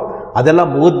ಮಾಡ್ಕೊಂಡಿರ್ತೀವೋ ಅದೆಲ್ಲ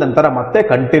ಮುಗಿದ ನಂತರ ಮತ್ತೆ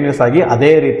ಕಂಟಿನ್ಯೂಸ್ ಆಗಿ ಅದೇ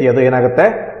ರೀತಿ ಅದು ಏನಾಗುತ್ತೆ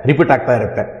ರಿಪೀಟ್ ಆಗ್ತಾ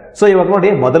ಇರುತ್ತೆ. ಸೊ ಇವಾಗ ನೋಡಿ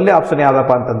ಮೊದಲನೇ ಆಪ್ಷನ್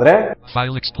ಯಾವ್ದಪ್ಪ ಅಂತಂದ್ರೆ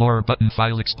File explorer button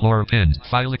File explorer pin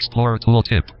File explorer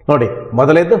tooltip. ನೋಡಿ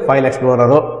ಮೊದಲೇದು file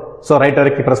explorer. So right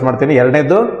arrow key press ಮಾಡ್ತೀನಿ.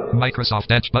 ಎರಡನೇದು Microsoft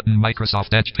Edge button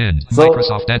Microsoft Edge pin So-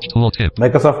 Microsoft Edge tooltip.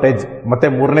 Microsoft edge. ಮತ್ತೆ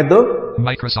ಮೂರನೇದು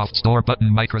Microsoft Store button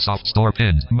Microsoft Store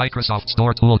pin Microsoft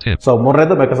Store tooltip. So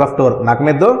ಮೂರನೇದು Microsoft store.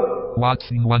 ನಾಲ್ಕನೇದು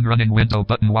Watching one running window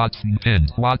button Watching pin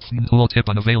Watching tooltip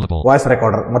unavailable. Voice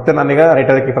recorder. ಮತ್ತೆ ನಾನೀಗ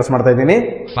right arrow key press ಮಾಡ್ತಾ ಇದ್ದೀನಿ.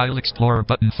 File explorer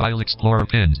button File explorer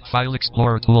pin File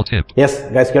explorer tooltip. Yes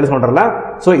guys ಕೇಳಿಸ್ಕೊಂಡ್ರಲ್ಲ?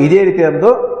 So ಇದೇ ರೀತಿ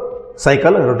ಒಂದು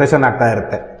cycle rotation ಆಗ್ತಾ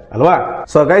ಇರುತ್ತೆ ಅಲ್ವಾ?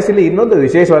 ಸೊ ಗೈಸ್ ಇಲ್ಲಿ ಇನ್ನೊಂದು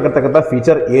ವಿಶೇಷವಾಗಿರ್ತಕ್ಕಂಥ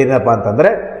ಫೀಚರ್ ಏನಪ್ಪಾ ಅಂತಂದ್ರೆ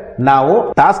ನಾವು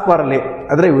ಟಾಸ್ಕ್ ಬಾರ್ ಅಲ್ಲಿ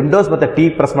ಅಂದ್ರೆ ವಿಂಡೋಸ್ ಮತ್ತೆ ಟಿ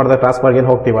ಪ್ರೆಸ್ ಮಾಡಿದ ಟಾಸ್ಕ್ ಬಾರ್ ಏನ್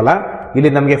ಹೋಗ್ತೀವಲ್ಲ,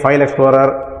 ಇಲ್ಲಿ ನಮಗೆ file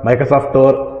explorer, Microsoft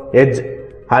store, edge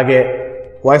ಹಾಗೆ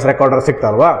ವಾಯ್ಸ್ ರೆಕಾರ್ಡರ್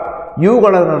ಸಿಗ್ತಲ್ವಾ,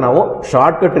 ಇವುಗಳನ್ನು ನಾವು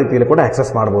ಶಾರ್ಟ್ಕಟ್ ರೀತಿಯಲ್ಲಿ ಕೂಡ ಆಕ್ಸೆಸ್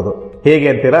ಮಾಡಬಹುದು. ಹೇಗೆ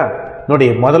ಅಂತೀರಾ? ನೋಡಿ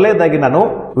ಮೊದಲನೇದಾಗಿ ನಾನು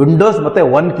ವಿಂಡೋಸ್ ಮತ್ತೆ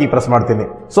 1 ಕೀ ಪ್ರೆಸ್ ಮಾಡ್ತೀನಿ.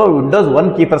 ಸೊ ವಿಂಡೋಸ್ 1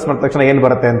 ಕೀ ಪ್ರೆಸ್ ಮಾಡಿದ ತಕ್ಷಣ ಏನ್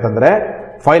ಬರುತ್ತೆ ಅಂತಂದ್ರೆ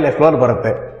ಫೈಲ್ ಎಕ್ಸ್ಪ್ಲೋರರ್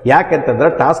ಬರುತ್ತೆ. ಯಾಕೆಂತಂದ್ರೆ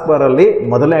ಟಾಸ್ಕ್ ಬಾರ್ ಅಲ್ಲಿ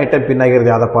ಮೊದಲನೇ ಐಟಮ್ ಪಿನ್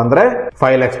ಆಗಿರೋದು ಯಾವ್ದಪ್ಪ ಅಂದ್ರೆ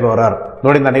ಫೈಲ್ ಎಕ್ಸ್ಪ್ಲೋರರ್.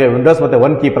 ನೋಡಿ ನನಗೆ ವಿಂಡೋಸ್ ಮತ್ತೆ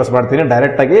 1 ಕೀ ಪ್ರೆಸ್ ಮಾಡ್ತೀನಿ,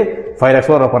 ಡೈರೆಕ್ಟ್ ಆಗಿ ಫೈಲ್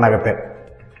ಎಕ್ಸ್ಪ್ಲೋರರ್ ಓಪನ್ ಆಗುತ್ತೆ.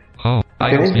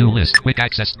 Items view list Quick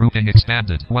access grouping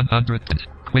expanded 100%.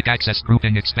 Quick access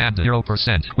grouping expanded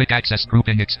 0%. Quick access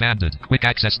grouping expanded. Quick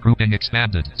access grouping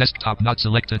expanded. Desktop not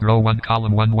selected row 1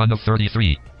 column 1 of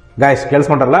 33. Guys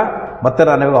ಕೇಳಿಸ್ಕೊಂಡ್ರಲ್ಲ? ಮತ್ತೆ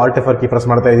ನಾನೀಗ Alt F4 key press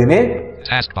ಮಾಡ್ತಾ ಇದ್ದೀನಿ.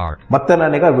 Taskbar. ಮತ್ತೆ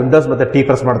ನಾನೀಗ Windows ಮತ್ತೆ T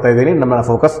press ಮಾಡ್ತಾ ಇದ್ದೀನಿ. ನಮ್ಮ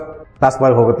ಫೋಕಸ್ ಟಾಸ್ಕ್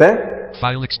ಬಾರ್ ಹೋಗುತ್ತೆ.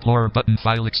 File explorer button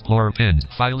File explorer pin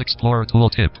File explorer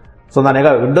tooltip. So ನಾನೀಗ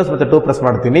ವಿಂಡೋಸ್ ಮತ್ತೆ 2 ಪ್ರೆಸ್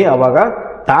ಮಾಡ್ತೀನಿ. ಅವಾಗ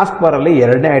ಟಾಸ್ಕ್ ಬಾರ್ ಅಲ್ಲಿ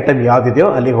ಎರಡನೇ ಐಟಮ್ ಯಾವ್ದಿದೆಯೋ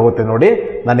ಅಲ್ಲಿಗೆ ಹೋಗುತ್ತೆ. ನೋಡಿ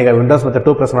ನಾನೀಗ ವಿಂಡೋಸ್ ಮತ್ತೆ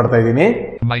 2 ಪ್ರೆಸ್ ಮಾಡ್ತಾ ಇದ್ದೀನಿ.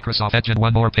 Microsoft Edge and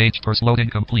one more page first loading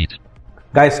complete.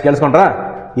 Guys ಕೇಳಿಸ್ಕೊಂಡ್ರ?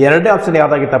 ಎರಡನೇ ಆಪ್ಷನ್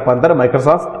ಯಾವ್ದಾಗಿತ್ತಪ್ಪ ಅಂದ್ರೆ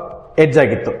ಮೈಕ್ರೋಸಾಫ್ಟ್ ಎಡ್ಜ್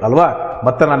ಆಗಿತ್ತು ಅಲ್ವಾ?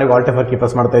 ಮತ್ತೆ ನಾನೀಗ Alt F4 ಕೀ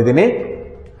ಪ್ರೆಸ್ ಮಾಡ್ತಾ ಇದ್ದೀನಿ.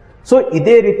 ಸೊ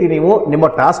ಇದೇ ರೀತಿ ನೀವು ನಿಮ್ಮ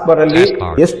ಟಾಸ್ಕ್ ಬಾರ್ ಅಲ್ಲಿ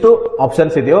ಎಷ್ಟು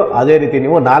ಆಪ್ಷನ್ಸ್ ಇದೆಯೋ ಅದೇ ರೀತಿ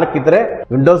ನೀವು 4 ಇದ್ರೆ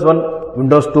ವಿಂಡೋಸ್ 1,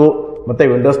 ವಿಂಡೋಸ್ 2 ಮತ್ತೆ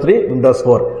ವಿಂಡೋಸ್ 3, ವಿಂಡೋಸ್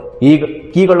 4 ಈಗ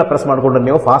ಕೀಗಳನ್ನ ಪ್ರೆಸ್ ಮಾಡಿಕೊಂಡು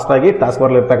ನೀವು ಫಾಸ್ಟ್ ಆಗಿ ಟಾಸ್ಕ್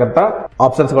ಬಾರ್ ಇರ್ತಕ್ಕಂಥ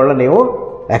ಆಪ್ಷನ್ಸ್ ಗಳನ್ನ ನೀವು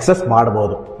ಆಕ್ಸೆಸ್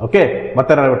ಮಾಡಬಹುದು. ಓಕೆ,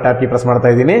 ಮತ್ತೆ ನಾನು ಟ್ಯಾಬ್ ಕೀ ಪ್ರೆಸ್ ಮಾಡ್ತಾ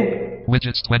ಇದ್ದೀನಿ.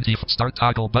 Widgets 20. Start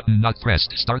toggle button not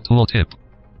pressed. Start tooltip.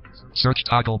 Search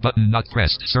toggle button not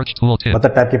pressed. Search tooltip.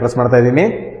 ಮತ್ತೆ ಟ್ಯಾಬ್ ಕೀ ಪ್ರೆಸ್ ಮಾಡ್ತಾ ಇದ್ದೀನಿ.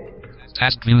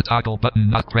 Task view toggle button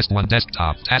not pressed. 1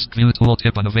 desktop. Task view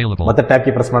tooltip unavailable. ಮತ್ತೆ tab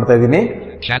key press ಮಾಡ್ತಾ ಇದ್ದೀನಿ.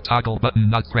 Chat toggle button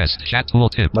not pressed. Chat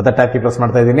tooltip. ಮತ್ತೆ tab key press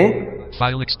ಮಾಡ್ತಾ ಇದ್ದೀನಿ.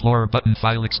 File explorer button.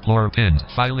 File explorer pinned.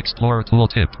 File explorer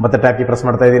tooltip. ಮತ್ತೆ tab key press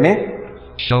ಮಾಡ್ತಾ ಇದ್ದೀನಿ.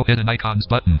 Show hidden icons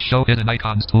button. Show hidden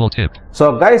icons tooltip. So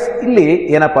guys ಇಲ್ಲಿ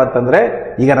ಏನಪ್ಪಾ ಅಂತಂದ್ರೆ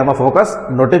ಈಗ ನಮ್ಮ ಫೋಕಸ್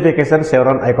ನೋಟಿಫಿಕೇಶನ್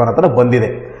ಶೆವ್ರಾನ್ ಐಕಾನ್ ಹತ್ರ ಬಂದಿದೆ.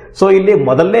 ಸೊ ಇಲ್ಲಿ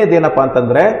ಮೊದಲನೇದು ಏನಪ್ಪಾ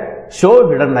ಅಂತಂದ್ರೆ ಶೋ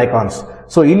ಹಿಡನ್ ಐಕಾನ್ಸ್.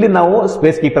 ಸೊ ಇಲ್ಲಿ ನಾವು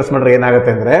ಸ್ಪೇಸ್ ಕೀ ಪ್ರೆಸ್ ಮಾಡಿದ್ರೆ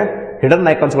ಏನಾಗುತ್ತೆ ಅಂದ್ರೆ ಹಿಡನ್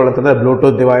ಐಕಾನ್ಸ್ಗಳು ಅಂತಂದ್ರೆ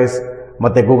ಬ್ಲೂಟೂತ್ ಡಿವೈಸ್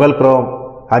ಮತ್ತೆ ಗೂಗಲ್ ಕ್ರೋಮ್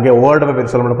ಹಾಗೆ ವರ್ಲ್ಡ್ ವೆಬ್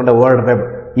ಇನ್ಸ್ಟಾಲ್ ಮಾಡ್ಕೊಂಡೆ ವರ್ಲ್ಡ್ ವೆಬ್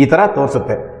ಈ ತರ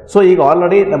ತೋರಿಸುತ್ತೆ. ಸೊ ಈಗ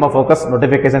ಆಲ್ರೆಡಿ ನಮ್ಮ ಫೋಕಸ್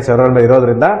ನೋಟಿಫಿಕೇಶನ್ ಸರ್ವರ್ ಮೇಲೆ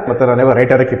ಇರೋದ್ರಿಂದ ಮತ್ತೆ ನಾನೀಗ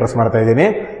ರೈಟ್ ಆರೋ ಕೀ ಪ್ರೆಸ್ ಮಾಡ್ತಾ ಇದ್ದೀನಿ.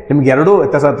 ನಿಮ್ಗೆ ಎರಡು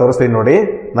ವ್ಯತ್ಯಾಸ ತೋರಿಸ್ತೀನಿ ನೋಡಿ.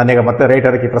 ನಾನೀಗ ಮತ್ತೆ ರೈಟ್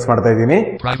ಆರೋ ಕೀ ಪ್ರೆಸ್ ಮಾಡ್ತಾ ಇದ್ದೀನಿ.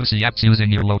 Privacy apps using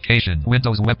your location.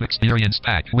 Windows Web Experience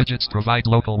Pack. Widgets provide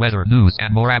local weather, news,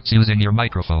 and more apps using your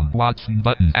microphone. Watch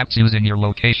button. Apps using your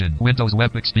location. Windows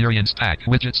Web Experience Pack.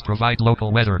 Widgets provide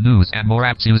local weather, news, and more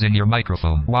apps using your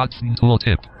microphone. Watch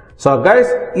tooltip. So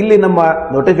guys ಇಲ್ಲಿ ನಮ್ಮ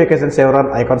notification ಶೆವ್ರಾನ್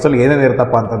icons ಅಲ್ಲಿ ಏನೇನು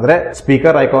ಇರುತ್ತಪ್ಪ ಅಂತಂದ್ರೆ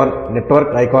speaker icon,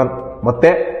 network icon ಮತ್ತೆ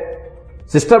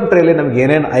system ಟ್ರೇಲಿ ನಮ್ಗೆ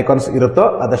ಏನೇನು icons ಇರುತ್ತೋ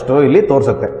ಅದಷ್ಟು ಇಲ್ಲಿ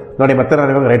ತೋರಿಸುತ್ತೆ ನೋಡಿ. ಮತ್ತೆ ನಾನು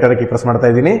ಇವಾಗ ರೈಟ್ ಆರೋ ಕೀ ಪ್ರೆಸ್ ಮಾಡ್ತಾ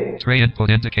ಇದ್ದೀನಿ. Tray input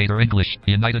indicator English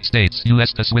United States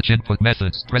US to switch input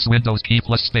methods. Press Windows key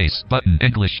plus space. Button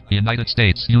English United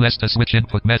States US to switch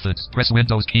input methods. Press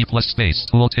Windows key plus space.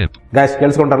 Tooltip. Guys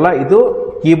ಕೇಳಿಸ್ಕೊಂಡ್ರಲ್ಲ, ಇದು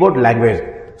keyboard language.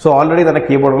 So already ನನ್ನ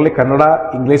keyboard ಅಲ್ಲಿ Kannada,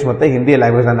 English ಮತ್ತೆ Hindi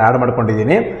language ನಾನು add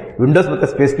ಮಾಡ್ಕೊಂಡಿದ್ದೀನಿ. Windows ಮತ್ತೆ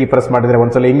space key press ಮಾಡಿದ್ರೆ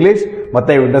ಒಂದ್ಸಲ English,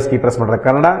 ಮತ್ತೆ ವಿಂಡೋಸ್ ಕೀ ಪ್ರೆಸ್ ಮಾಡಿದ್ರೆ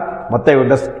ಕನ್ನಡ, ಮತ್ತೆ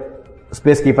ವಿಂಡೋಸ್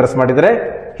ಸ್ಪೇಸ್ ಕೀ ಪ್ರೆಸ್ ಮಾಡಿದ್ರೆ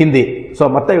ಹಿಂದಿ, ಸೊ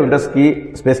ಮತ್ತೆ Windows key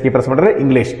space key press ಮಾಡಿದ್ರೆ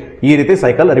ಇಂಗ್ಲಿಷ್. ಈ ರೀತಿ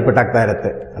ಸೈಕಲ್ ರಿಪೀಟ್ ಆಗ್ತಾ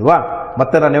ಇರುತ್ತೆ ಅಲ್ವಾ.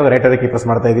 ಮತ್ತೆ ನಾನು ಇವಾಗ ರೈಟ್ ಆರೋ ಕೀ ಪ್ರೆಸ್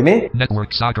ಮಾಡ್ತಾ ಇದ್ದೀನಿ.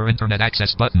 Network Sagar Internet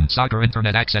Access button. Sagar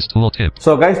Internet Access tooltip.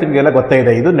 So guys ನಿಮ್ಗೆಲ್ಲ ಗೊತ್ತೇ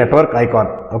ಇದೆ, ಇದು ನೆಟ್ವರ್ಕ್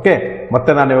ಐಕಾನ್. ಓಕೆ,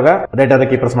 ಮತ್ತೆ ನಾನು ಇವಾಗ ರೈಟ್ ಆರೋ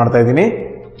ಕೀ ಪ್ರೆಸ್ ಮಾಡ್ತಾ ಇದ್ದೀನಿ.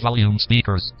 Volume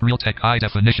speakers, Realtek high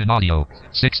definition audio,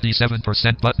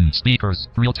 67% button speakers,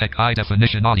 Realtek high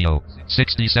definition audio,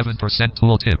 67%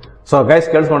 tooltip. So guys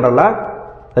ಕೇಳಿಸ್ಕೊಂಡ್ರಲ್ಲ,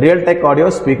 ರಿಯಲ್ಟೆಕ್ audio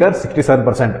speaker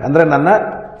 67%, ಅಂದ್ರೆ ನನ್ನ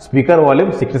ಸ್ಪೀಕರ್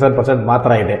ವಾಲ್ಯೂಮ್ 67%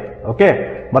 ಮಾತ್ರ ಇದೆ. ಓಕೆ,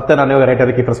 ಮತ್ತೆ ನಾನು ಇವಾಗ ರೈಟ್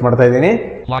ಆರೋ ಕೀ ಪ್ರೆಸ್ ಮಾಡ್ತಾ ಇದ್ದೀನಿ.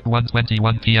 Clock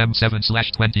 1:21 p.m.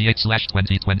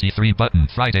 7/28/2023 button,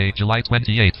 Friday, July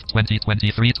 28,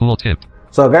 2023 tooltip.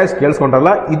 So guys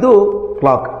ಕೇಳಿಸ್ಕೊಂಡ್ರಲ್ಲ, ಇದು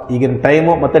ಕ್ಲಾಕ್, ಈಗಿನ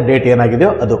ಟೈಮು ಮತ್ತೆ ಡೇಟ್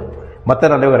ಏನಾಗಿದೆಯೋ ಅದು. ಮತ್ತೆ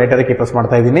ನಾನು ಇವಾಗ ರೈಟ್ ಆರೋ ಕೀ ಪ್ರೆಸ್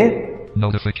ಮಾಡ್ತಾ ಇದ್ದೀನಿ.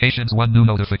 Notifications, one new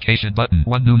notification button,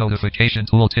 one new notification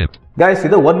tooltip. Guys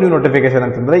ಇದು ಒನ್ ನ್ಯೂ ನೋಟಿಫಿಕೇಶನ್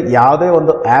ಅಂತಂದ್ರೆ ಯಾವುದೇ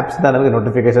ಒಂದು ಆಪ್ಸ್ ನಮಗೆ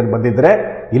ನೋಟಿಫಿಕೇಶನ್ ಬಂದಿದ್ರೆ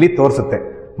ಇಲ್ಲಿ ತೋರಿಸುತ್ತೆ.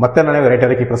 ಮತ್ತೆ ನಾನು ರೈಟ್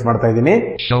ಆರೋ ಕೀ ಪ್ರೆಸ್ ಮಾಡ್ತಾ ಇದ್ದೀನಿ.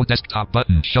 Show desktop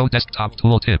button, show desktop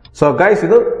tooltip. So guys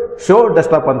ಇದು ಶೋ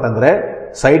ಡೆಸ್ಕ್ಟಾಪ್ ಅಂತಂದ್ರೆ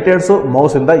ಸೈಟೆಡ್ಸ್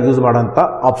ಮೌಸ್ ಇಂದ ಯೂಸ್ ಮಾಡುವಂತ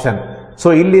ಆಪ್ಷನ್. ಸೊ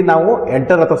ಇಲ್ಲಿ ನಾವು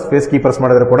ಎಂಟರ್ ಅಥವಾ ಸ್ಪೇಸ್ ಕೀ ಪ್ರೆಸ್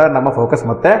ಮಾಡಿದ್ರೆ ಕೂಡ ನಮ್ಮ ಫೋಕಸ್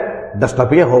ಮತ್ತೆ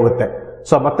ಡೆಸ್ಕ್ಟಾಪ್ ಗೆ ಹೋಗುತ್ತೆ.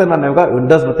 ಸೊ ಮತ್ತೆ ನಾನು ಇವಾಗ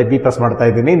ವಿಂಡೋಸ್ ಮತ್ತೆ ಬಿ ಪ್ರೆಸ್ ಮಾಡ್ತಾ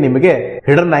ಇದ್ದೀನಿ. ನಿಮಗೆ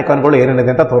ಹಿಡನ್ ಐಕಾನ್ಗಳು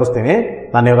ಏನೇನಿದೆ ಅಂತ ತೋರಿಸ್ತೀನಿ.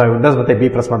 ನಾನು ಇವಾಗ ವಿಂಡೋಸ್ ಮತ್ತೆ ಬಿ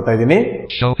ಪ್ರೆಸ್ ಮಾಡ್ತಾ ಇದ್ದೀನಿ.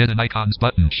 Show hidden icons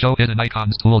button, show hidden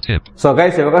icons tooltip. So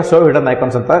guys ಇವಾಗ ಶೋ ಹಿಡನ್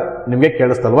ಐಕಾನ್ಸ್ ಅಂತ ನಿಮಗೆ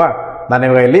ಕೇಳಿಸ್ತಲ್ವಾ. ನಾನು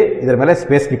ಇವಾಗ ಇಲ್ಲಿ ಇದರ ಮೇಲೆ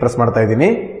ಸ್ಪೇಸ್ ಕೀ ಪ್ರೆಸ್ ಮಾಡ್ತಾ ಇದ್ದೀನಿ.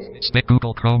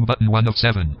 Google Chrome button 1 of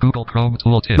 7, Google Chrome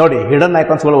tooltip. ನೋಡಿ ಹಿಡನ್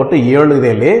ಐಕಾನ್ಸ್ ಗಳು ಒಟ್ಟು 7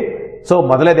 ಇದೆ ಇಲ್ಲಿ. ಸೊ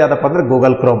ಮೊದಲೇದು ಯಾವ್ದಪ್ಪ ಅಂದ್ರೆ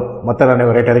ಗೂಗಲ್ ಕ್ರೋಮ್. ಮತ್ತೆ ನಾನು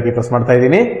ಇವಾಗ ರೈಟ್ ಆರೋ ಕೀ ಪ್ರೆಸ್ ಮಾಡ್ತಾ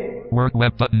ಇದ್ದೀನಿ. Word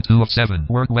Web button 2 of 7,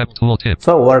 Word Web tooltip.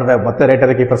 So word web ಮತ್ತೆ ರೈಟ್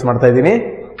ಆರೋ ಕೀ ಪ್ರೆಸ್ ಮಾಡ್ತಾ ಇದ್ದೀನಿ.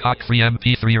 Cock free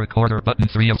MP3 recorder button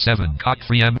 3 of 7, Cock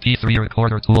free MP3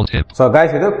 recorder tooltip. So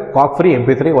guys ಇದು cock free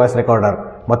MP3 voice recorder.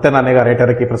 ಮತ್ತೆ ನಾನೀಗ right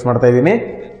ಆರೋ key press ಮಾಡ್ತಾ ಇದ್ದೀನಿ.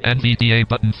 NVDA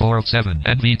button 4 of 7,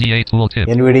 NVDA tooltip.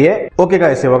 NVDA. Okay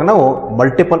guys, ಇವಾಗ ನಾವು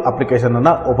multiple application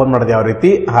ಅನ್ನ open ಮಾಡೋದು ಯಾವ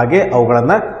ರೀತಿ, ಹಾಗೆ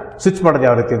ಅವುಗಳನ್ನ ಸ್ವಿಚ್ ಮಾಡೋದು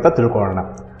ಯಾವ ರೀತಿ ಅಂತ ತಿಳ್ಕೊಳ್ಳೋಣ.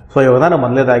 ಸೊ ಇವಾಗ ನಾನು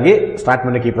ಮೊದಲನೇದಾಗಿ ಸ್ಟಾರ್ಟ್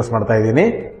ಮೆನು ಕೀ ಪ್ರೆಸ್ ಮಾಡ್ತಾ ಇದ್ದೀನಿ.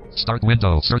 Start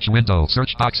window, search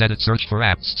box edit, search for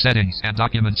apps, settings and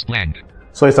documents blank.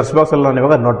 So ಈ ಸರ್ಚ್ ಬಾಕ್ಸ್ ಅಲ್ಲಿ ನಾನು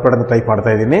ಇವಾಗ ನೋಟ್ ಪ್ಯಾಡ್ ಅಂತ ಟೈಪ್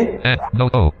ಮಾಡ್ತಾ ಇದ್ದೀನಿ.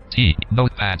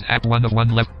 Notepad, app 1 of 1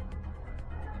 left.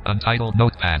 Untitled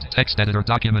notepad, text editor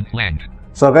document blank.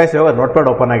 So guys ಇವಾಗ ನೋಟ್ ಪ್ಯಾಡ್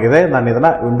ಓಪನ್ ಆಗಿದೆ. ನಾನು ಇದನ್ನ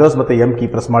ವಿಂಡೋಸ್ ಮತ್ತೆ ಎಂ ಕೀ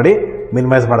ಪ್ರೆಸ್ ಮಾಡಿ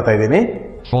ಮಿನಿಮೈಸ್ ಮಾಡ್ತಾ ಇದ್ದೀನಿ.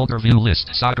 Folder view list,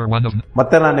 Sagar 1 of.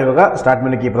 ಮತ್ತೆ ನಾನು ಇವಾಗ ಸ್ಟಾರ್ಟ್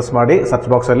ಮೆನು ಕೀ ಪ್ರೆಸ್ ಮಾಡಿ ಸರ್ಚ್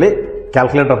ಬಾಕ್ಸ್ ಅಲ್ಲಿ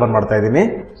ಕ್ಯಾಲ್ಕುಲೇಟರ್ ಓಪನ್ ಮಾಡ್ತಾ ಇದ್ದೀನಿ.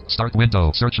 Start window,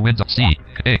 search window,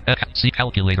 C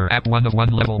calculator, app 1 of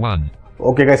 1 level 1.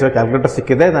 Okay guys ಇವಾಗ ಕ್ಯಾಲ್ಕುಲೇಟರ್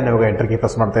ಸಿಕ್ಕಿದೆ. ನಾನು ಇವಾಗ ಎಂಟರ್ ಕೀ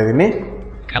ಪ್ರೆಸ್ ಮಾಡ್ತಾ ಇದ್ದೀನಿ.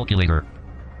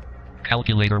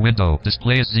 Calculator window,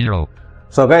 display is 0.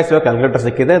 So guys ಇವಾಗ ಕ್ಯಾಲ್ಕುಲೇಟರ್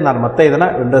ಸಿಕ್ಕಿದೆ. ನಾನು ಮತ್ತೆ ಇದನ್ನ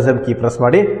ವಿಂಡೋಸ್ ಎಂ ಕೀ ಪ್ರೆಸ್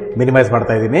ಮಾಡಿ ಮಿನಿಮೈಸ್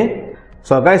ಮಾಡ್ತಾ ಇದ್ದೀನಿ.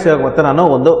 ಸೊ ಗೈಸ್ ಇವಾಗ ಮತ್ತೆ ನಾನು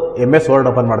ಒಂದು MS ವರ್ಡ್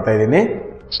ಓಪನ್ ಮಾಡ್ತಾ ಇದ್ದೀನಿ.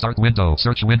 Start window,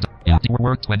 search window,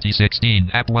 Word 2016,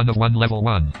 app 1 of 1 level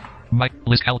 1.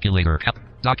 List calculator,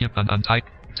 document untyped,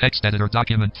 text editor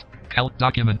document,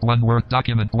 document 1 word,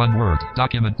 document 1 word,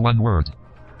 document 1 word.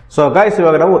 So guys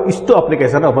ಇವಾಗ ನಾವು ಇಷ್ಟು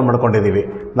ಅಪ್ಲಿಕೇಶನ್ ಓಪನ್ ಮಾಡ್ಕೊಂಡಿದೀವಿ.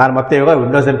 ನಾನು ಮತ್ತೆ ಇವಾಗ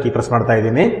ವಿಂಡೋಸ್ ಎಂ ಕೀ ಪ್ರೆಸ್ ಮಾಡ್ತಾ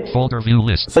ಇದ್ದೀನಿ. Folder view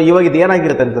list. ಸೊ ಇವಾಗ ಇದು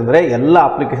ಏನಾಗಿರುತ್ತೆ ಅಂತಂದ್ರೆ ಎಲ್ಲ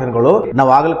ಅಪ್ಲಿಕೇಶನ್ಗಳು ನಾವು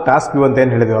ಆಗಲೇ ಟಾಸ್ಕ್ ವ್ಯೂ ಅಂತ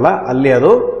ಏನ್ ಹೇಳಿದೀವಲ್ಲ ಅಲ್ಲಿ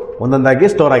ಅದು ಒಂದೊಂದಾಗಿ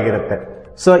ಸ್ಟೋರ್ ಆಗಿರುತ್ತೆ.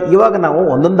 ಸೊ ಇವಾಗ ನಾವು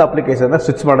ಒಂದೊಂದು ಅಪ್ಲಿಕೇಶನ್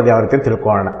ಸ್ವಿಚ್ ಮಾಡೋದು ಯಾವ ರೀತಿ ಅಂತ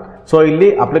ತಿಳ್ಕೊಳ್ಳೋಣ. ಸೊ ಇಲ್ಲಿ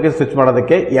ಅಪ್ಲಿಕೇಶನ್ ಸ್ವಿಚ್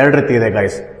ಮಾಡೋದಕ್ಕೆ ಎರಡು ರೀತಿ ಇದೆ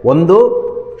ಗೈಸ್. ಒಂದು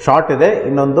ಶಾರ್ಟ್ ಇದೆ,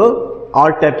 ಇನ್ನೊಂದು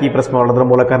ಆಲ್ಟ್ ಟ್ಯಾಬ್ ಕೀ ಪ್ರೆಸ್ ಮಾಡೋದ್ರ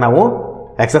ಮೂಲಕ ನಾವು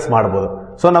ಆಕ್ಸೆಸ್ ಮಾಡಬಹುದು.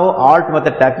 ಸೊ ನಾವು ಆಲ್ಟ್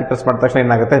ಮತ್ತೆ ಟ್ಯಾಬ್ ಕೀ ಪ್ರೆಸ್ ಮಾಡಿದ ತಕ್ಷಣ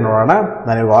ಏನಾಗುತ್ತೆ ನೋಡೋಣ.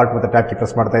 ನಾನು ಆಲ್ಟ್ ಮತ್ತೆ ಟ್ಯಾಬ್ ಕೀ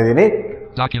ಪ್ರೆಸ್ ಮಾಡ್ತಾ ಇದ್ದೀನಿ.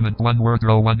 Document 1 word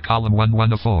row 1 column 1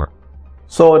 1 of 4.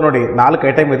 So ನೋಡಿ 4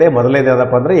 ಐಟಮ್ ಇದೆ. ಮೊದಲನೇದು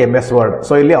ಯಾವ್ದಪ್ಪ ಅಂದ್ರೆ MS ವರ್ಡ್.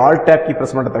 ಸೊ ಇಲ್ಲಿ ಆಲ್ಟ್ ಟ್ಯಾಬ್ ಕೀ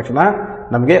ಪ್ರೆಸ್ ಮಾಡಿದ ತಕ್ಷಣ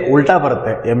ನಮಗೆ ಉಲ್ಟಾ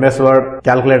ಬರುತ್ತೆ. MS ವರ್ಡ್,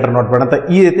 ಕ್ಯಾಲ್ಕುಲೇಟರ್, ನೋಟ್ಪ್ಯಾಡ್ ಅಂತ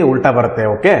ಈ ರೀತಿ ಉಲ್ಟಾ ಬರುತ್ತೆ.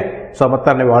 ಓಕೆ, ಸೊ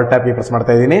ಮತ್ತೆ ನೀವು ಆಲ್ಟ್ ಟ್ಯಾಬ್ ಕೀ ಪ್ರೆಸ್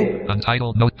ಮಾಡ್ತಾ ಇದ್ದೀನಿ.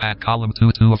 Untitled notepad column 2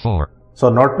 2 of 4. So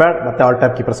notepad ಮತ್ತೆ ಆಲ್ಟ್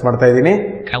ಟ್ಯಾಬ್ ಕೀ ಪ್ರೆಸ್ ಮಾಡ್ತಾ ಇದ್ದೀನಿ.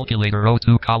 Calculator row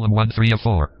 2 column 1 3 of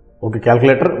 4. Okay,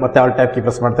 calculator ಮತ್ತೆ ಆಲ್ಟ್ ಟ್ಯಾಬ್ ಕೀ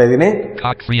ಪ್ರೆಸ್ ಮಾಡ್ತಾ ಇದ್ದೀನಿ.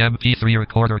 Cock free MP3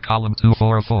 recorder column 2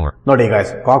 4 of 4. ನೋಡಿ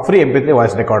guys, cock free MP3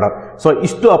 voice recorder. So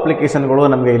ಇಷ್ಟು ಅಪ್ಲಿಕೇಶನ್ಗಳು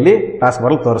ನಮಗೆ ಇಲ್ಲಿ ಟಾಸ್ಕ್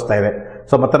ಬಾರ್ ತೋರಿಸ್ತಾ ಇದೆ.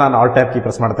 ಸೊ ಮತ್ತೆ ನಾನು ಆಲ್ಟ್ ಟ್ಯಾಬ್ ಕೀ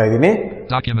ಪ್ರೆಸ್ ಮಾಡ್ತಾ ಇದ್ದೀನಿ.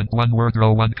 Document 1 word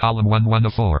row 1 column 1 1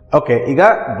 of 4. Okay, ಈಗ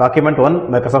ಡಾಕ್ಯುಮೆಂಟ್ 1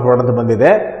 ಮೈಕ್ರೋಸಾಫ್ಟ್ ವರ್ಡ್ ಅಂತ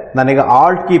ಬಂದಿದೆ. ನಾನೀಗ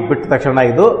ಆಲ್ಟ್ ಕೀ ಬಿಟ್ಟ ತಕ್ಷಣ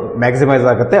ಇದು ಮ್ಯಾಕ್ಸಿಮೈಸ್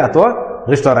ಆಗುತ್ತೆ ಅಥವಾ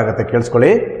ರಿಸ್ಟೋರ್ ಆಗುತ್ತೆ.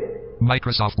 ಕೇಳಿಸ್ಕೊಳ್ಳಿ.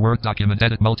 Microsoft Word document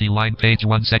edit multi-line page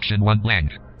 1 section 1 blank.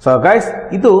 So guys,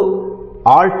 ಇದು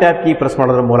ಆಲ್ಟ್ ಟ್ಯಾಬ್ ಕೀ ಪ್ರೆಸ್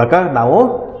ಮಾಡೋದ್ರ ಮೂಲಕ ನಾವು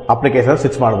ಅಪ್ಲಿಕೇಶನ್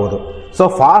ಸ್ವಿಚ್ ಮಾಡಬಹುದು. ಸೊ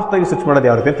ಫಾಸ್ಟ್ ಆಗಿ ಸ್ವಿಚ್ ಮಾಡೋದು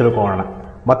ಯಾವ ರೀತಿ ತಿಳ್ಕೊಳ್ಳೋಣ.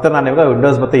 ಮತ್ತೆ ನಾನು ಇವಾಗ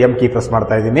ವಿಂಡೋಸ್ ಮತ್ತೆ M ಕೀ ಪ್ರೆಸ್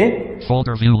ಮಾಡ್ತಾ ಇದ್ದೀನಿ.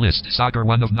 Folder view list Sagar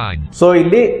 1 of 9. So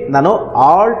ಇಲ್ಲಿ ನಾನು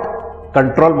ಆಲ್ಟ್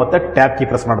ಕಂಟ್ರೋಲ್ ಮತ್ತೆ ಟ್ಯಾಬ್ ಕೀ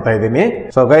ಪ್ರೆಸ್ ಮಾಡ್ತಾ ಇದ್ದೀನಿ.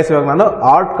 ಸೊ ಗೈಸ್, ಇವಾಗ ನಾನು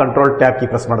halt control tab key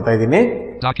press ಮಾಡ್ತಾ ಇದ್ದೀನಿ.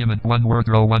 Document 1 word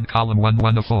row 1 column 1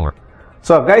 1 of 4.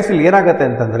 So guys, ಇಲ್ಲಿ ಏನಾಗುತ್ತೆ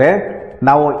ಅಂತಂದ್ರೆ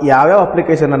ನಾವು ಯಾವ್ಯಾವ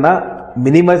ಅಪ್ಲಿಕೇಶನ್ ಅನ್ನ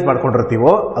ಮಿನಿಮೈಸ್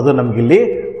ಮಾಡ್ಕೊಂಡಿರ್ತೀವೋ ಅದು ನಮ್ಗೆ ಇಲ್ಲಿ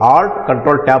ಆಲ್ಟ್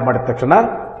ಕಂಟ್ರೋಲ್ ಟ್ಯಾಬ್ ಮಾಡಿದ ತಕ್ಷಣ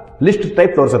ಲಿಸ್ಟ್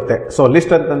ಟೈಪ್ ತೋರಿಸುತ್ತೆ. ಸೊ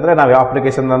ಲಿಸ್ಟ್ ಅಂತಂದ್ರೆ ನಾವು ಯಾವ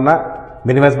ಅಪ್ಲಿಕೇಶನ್ ಅನ್ನ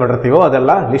ಮಿನಿಮೈಸ್ ಮಾಡಿರ್ತೀವೋ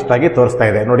ಅದೆಲ್ಲ ಲಿಸ್ಟ್ ಆಗಿ ತೋರಿಸ್ತಾ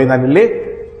ಇದೆ. ನೋಡಿ, ನಾನು ಇಲ್ಲಿ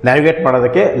ನ್ಯಾವಿಗೇಟ್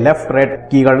ಮಾಡೋದಕ್ಕೆ ಲೆಫ್ಟ್ ರೈಟ್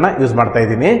ಕೀಗಳನ್ನ ಯೂಸ್ ಮಾಡ್ತಾ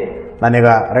ಇದ್ದೀನಿ. ನಾನೀಗ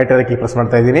ರೈಟ್ ಕೀ ಪ್ರೆಸ್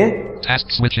ಮಾಡ್ತಾ ಇದ್ದೀನಿ. Task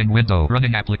switching window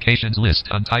running applications list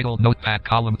untitled notepad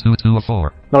column 2 2 of 4.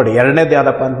 ನೋಡಿ, ಎರಡನೇದು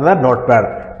ಯಾವ್ದಪ್ಪ ಅಂತಂದ್ರೆ ನೋಟ್ ಪ್ಯಾಡ್.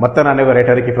 ಮತ್ತೆ ನಾನೀಗ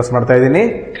ರೈಟ್ ಕೀ ಪ್ರೆಸ್ ಮಾಡ್ತಾ ಇದ್ದೀನಿ.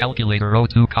 Calculator row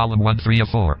 2 column 1 3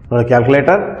 of 4. ನೋಡಿ,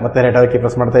 ಕ್ಯಾಲ್ಕುಲೇಟರ್ ಮತ್ತೆ ರೈಟ್ ಕೀ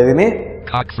ಪ್ರೆಸ್ ಮಾಡ್ತಾ ಇದ್ದೀನಿ.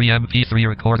 Cock free MP3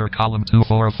 recorder column 2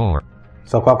 4 of 4.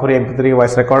 So ಕಾಕುರಿ MP3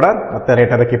 voice recorder ಮತ್ತೆ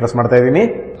ರೈಟ್ ಕೀ ಪ್ರೆಸ್ ಮಾಡ್ತಾ ಇದ್ದೀನಿ.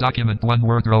 Document 1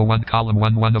 word row 1 column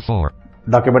 1 1 of 4.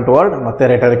 Document word ಮತ್ತೆ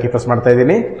ರೈಟ್ ಕೀ ಪ್ರೆಸ್ ಮಾಡ್ತಾ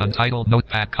ಇದ್ದೀನಿ. Untitled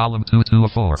notepad column 2 2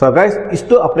 of 4. So guys,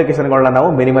 ಇಷ್ಟು ಅಪ್ಲಿಕೇಶನ್ಗಳನ್ನ ನಾವು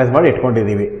ಮಿನಿಮೈಸ್ ಮಾಡಿ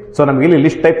ಇಟ್ಕೊಂಡಿದ್ದೀವಿ. ಸೊ ನಮ್ಗೆ ಇಲ್ಲಿ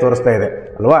ಲಿಸ್ಟ್ ಟೈಪ್ ತೋರಿಸ್ತಾ ಇದೆ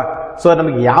ಅಲ್ವಾ. ಸೊ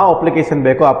ನಮಗೆ ಯಾವ ಅಪ್ಲಿಕೇಶನ್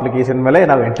ಬೇಕೋ ಅಪ್ಲಿಕೇಶನ್ ಮೇಲೆ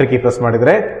ನಾವು ಎಂಟ್ರಿ ಕೀ ಪ್ರೆಸ್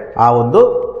ಮಾಡಿದ್ರೆ ಆ ಒಂದು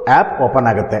ಆಪ್ ಓಪನ್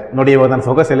ಆಗುತ್ತೆ. ನೋಡಿ, ಇವಾಗ ನಾನು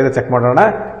ಫೋಕಸ್ ಎಲ್ಲಿದೆ ಚೆಕ್ ಮಾಡೋಣ.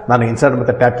 ನಾನು ಇನ್ಸರ್ಟ್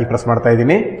ಮತ್ತೆ ಟ್ಯಾಬ್ ಕೀ ಪ್ರೆಸ್ ಮಾಡ್ತಾ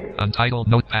ಇದ್ದೀನಿ. Untitled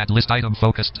notepad list item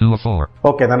focus 2 of 4.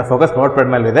 Okay, ನನ್ನ ಫೋಕಸ್ ನೋಟ್ ಪ್ಯಾಡ್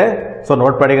ಮೇಲೆ ಇದೆ. ಸೊ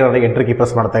ನೋಟ್ ಪ್ಯಾಡಿಗೆ ನನಗೆ ಎಂಟ್ರಿ ಕೀ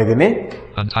ಪ್ರೆಸ್ ಮಾಡ್ತಾ ಇದ್ದೀನಿ.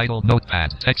 Untitled notepad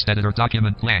text editor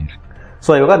document blank.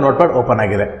 So ಇವಾಗ ನೋಟ್ ಪ್ಯಾಡ್ ಓಪನ್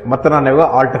ಆಗಿದೆ. ಮತ್ತೆ ನಾನು ಇವಾಗ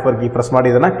ಆಲ್ಟ್ F4 ಕೀ ಪ್ರೆಸ್ ಮಾಡಿ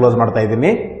ಇದನ್ನ ಕ್ಲೋಸ್ ಮಾಡ್ತಾ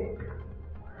ಇದ್ದೀನಿ.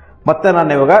 ಮತ್ತೆ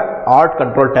ನಾನು ಇವಾಗ halt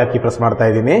control tab key press ಮಾಡ್ತಾ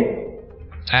ಇದ್ದೀನಿ.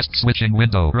 Task switching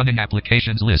window running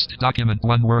applications list document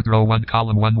 1 word row 1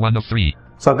 column 1 1 of 3.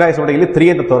 So guys, ನೋಡಿ ಇಲ್ಲಿ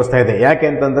 3 ಅಂತ ತೋರಿಸ್ತಾ ಇದೆ. ಯಾಕೆ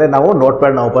ಅಂತಂದ್ರೆ ನಾವು ನೋಟ್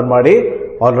ಪ್ಯಾಡ್ ನ ಓಪನ್ ಮಾಡಿ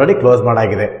ಆಲ್ರೆಡಿ ಕ್ಲೋಸ್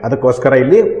ಮಾಡಾಗಿದೆ. ಅದಕ್ಕೋಸ್ಕರ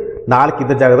ಇಲ್ಲಿ 4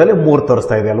 ಇದ್ದ ಜಾಗದಲ್ಲಿ 3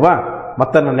 ತೋರಿಸ್ತಾ ಇದೆ ಅಲ್ವಾ.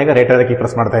 ಮತ್ತೆ ನಾನೀಗ ರೈಟ್ ಕೀ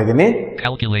ಪ್ರೆಸ್ ಮಾಡ್ತಾ ಇದ್ದೀನಿ.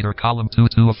 Calculator column 2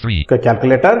 2 of 3.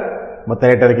 ಕ್ಯಾಲ್ಕುಲೇಟರ್ ಮತ್ತೆ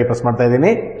ರೈಟ್ ಕೀ ಪ್ರೆಸ್ ಮಾಡ್ತಾ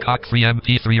ಇದ್ದೀನಿ. Cock free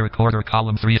MP3 recorder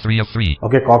column 3 3 of 3.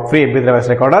 Okay, cock free MP3 voice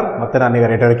recorder ಮತ್ತೆ ನಾನೀಗ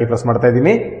ರೈಟ್ ಕೀ ಪ್ರೆಸ್ ಮಾಡ್ತಾ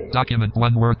ಇದ್ದೀನಿ. Document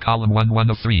 1 word column 1 1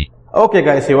 of 3. Okay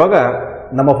guys, ಇವಾಗ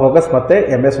ನಮ್ಮ ಫೋಕಸ್ ಮತ್ತೆ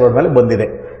MS ವರ್ಡ್ ಮೇಲೆ ಬಂದಿದೆ.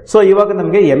 ಸೊ ಇವಾಗ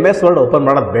ನಮಗೆ MS ವರ್ಡ್ ಓಪನ್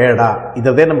ಮಾಡೋದು ಬೇಡ,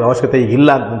 ಇದರದೇ ನಮ್ಗೆ ಅವಶ್ಯಕತೆ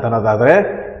ಇಲ್ಲ ಅಂತ ಅನ್ನೋದಾದ್ರೆ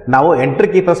ನಾವು ಎಂಟ್ರಿ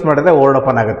ಕೀ ಪ್ರೆಸ್ ಮಾಡಿದ್ರೆ ವರ್ಡ್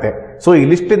ಓಪನ್ ಆಗುತ್ತೆ. ಸೊ ಈ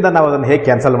ಲಿಸ್ಟ್ ಇಂದ ನಾವು ಅದನ್ನು ಹೇಗೆ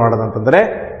ಕ್ಯಾನ್ಸಲ್ ಮಾಡೋದು ಅಂತಂದ್ರೆ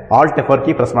ಆಲ್ಟ್ F4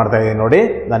 ಕೀ ಪ್ರೆಸ್ ಮಾಡ್ತಾ ಇದ್ದೀನಿ. ನೋಡಿ,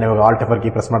 ನಾನು ಇವಾಗ ಆಲ್ಟ್ F4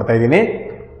 ಕೀ ಪ್ರೆಸ್ ಮಾಡ್ತಾ ಇದ್ದೀನಿ.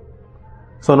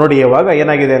 ಸೊ ನೋಡಿ, ಇವಾಗ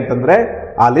ಏನಾಗಿದೆ ಅಂತಂದ್ರೆ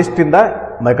ಆ ಲಿಸ್ಟ್ ಇಂದ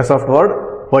ಮೈಕ್ರೋಸಾಫ್ಟ್ ವರ್ಡ್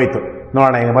ಹೋಯ್ತು.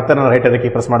 ನೋಡೋಣ, ಈಗ ಮತ್ತೆ ನಾನು ರೈಟ್ ಕೀ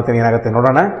ಪ್ರೆಸ್ ಮಾಡ್ತೀನಿ, ಏನಾಗುತ್ತೆ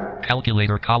ನೋಡೋಣ.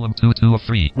 Calculator column 2 2 of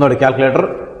 3. ನೋಡಿ, ಕ್ಯಾಲ್ಕುಲೇಟರ್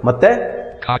ಮತ್ತೆ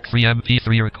Cock free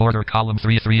MP3 recorder column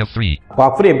 3 3 of 3.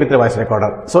 Cock free MP3 voice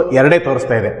recorder. So ಎರಡೇ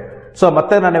ತೋರಿಸ್ತಾ ಇದೆ. ಸೊ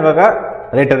ಮತ್ತೆ ನಾನು ಇವಾಗ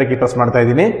ರೈಟ್ ಕೀ ಪ್ರೆಸ್ ಮಾಡ್ತಾ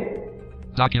ಇದ್ದೀನಿ.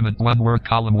 Document 1 word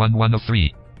column 1 1 of 3.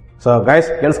 So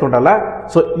guys, ಕೇಳಿಸ್ಕೊಂಡಲ್ಲ.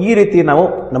 So ಈ ರೀತಿ ನಾವು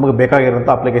ನಮಗೆ ಬೇಕಾಗಿರುವಂಥ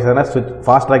ಅಪ್ಲಿಕೇಶನ್ ಸ್ವಿಚ್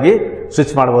ಫಾಸ್ಟ್ ಆಗಿ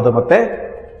ಸ್ವಿಚ್ ಮಾಡಬಹುದು. ಮತ್ತೆ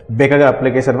ಬೇಕಾಗಿರೋ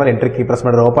ಅಪ್ಲಿಕೇಶನ್ ಮೇಲೆ ಎಂಟ್ರಿ ಕೀ ಪ್ರೆಸ್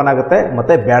ಮಾಡಿದ್ರೆ ಓಪನ್ ಆಗುತ್ತೆ.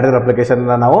 ಮತ್ತೆ ಬ್ಯಾಡಿರೋ ಅಪ್ಲಿಕೇಶನ್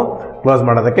ನಾವು ಕ್ಲೋಸ್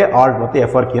ಮಾಡೋದಕ್ಕೆ ಆಲ್ಟ್ ಮತ್ತೆ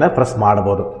F4 ಕೀನ ಪ್ರೆಸ್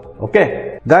ಮಾಡಬಹುದು. ಓಕೆ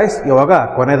ಗೈಸ್, ಇವಾಗ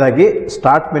ಕೊನೆಯದಾಗಿ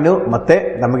ಸ್ಟಾರ್ಟ್ ಮೆನು ಮತ್ತೆ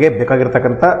ನಮಗೆ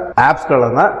ಬೇಕಾಗಿರ್ತಕ್ಕಂಥ ಆಪ್ಸ್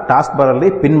ಗಳನ್ನ ಟಾಸ್ಕ್ ಬಾರ್ ಅಲ್ಲಿ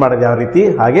ಪಿನ್ ಮಾಡೋದು ಯಾವ ರೀತಿ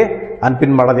ಹಾಗೆ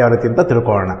ಅನ್ಪಿನ್ ಮಾಡೋದು ಯಾವ ರೀತಿ ಅಂತ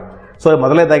ತಿಳ್ಕೊಳ್ಳೋಣ. ಸೊ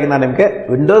ಮೊದಲನೇದಾಗಿ ನಾನು ನಿಮಗೆ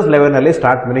ವಿಂಡೋಸ್ 11 ನಲ್ಲಿ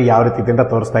ಸ್ಟಾರ್ಟ್ ಮೆನು ಯಾವ ರೀತಿ ಅಂತ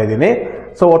ತೋರಿಸ್ತಾ ಇದ್ದೀನಿ.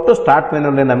 ಸೊ ಒಟ್ಟು ಸ್ಟಾರ್ಟ್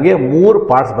ಮೆನು ನಮಗೆ 3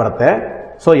 ಪಾರ್ಟ್ಸ್ ಬರುತ್ತೆ.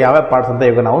 ಸೊ ಯಾವ್ಯಾವ ಪಾರ್ಟ್ಸ್ ಅಂತ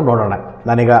ಈಗ ನಾವು ನೋಡೋಣ.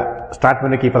 ನಾನೀಗ ಸ್ಟಾರ್ಟ್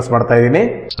ಮೆನು ಕೀ ಪ್ರೆಸ್ ಮಾಡ್ತಾ ಇದ್ದೀನಿ.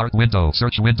 Start window,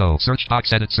 search box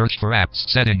edit, search for apps,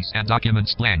 settings and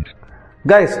documents blank.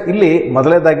 Guys, ಇಲ್ಲಿ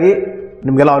ಮೊದಲನೇದಾಗಿ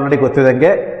ನಿಮಗೆಲ್ಲ ಆಲ್ರೆಡಿ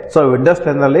ಗೊತ್ತಿದ್ದಂಗೆ ಸೊ ವಿಂಡೋಸ್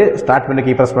 10 ನಲ್ಲಿ ಸ್ಟಾರ್ಟ್ ಮೆನು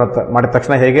ಕೀ ಪ್ರೆಸ್ ಮಾಡಿದ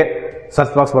ತಕ್ಷಣ ಹೇಗೆ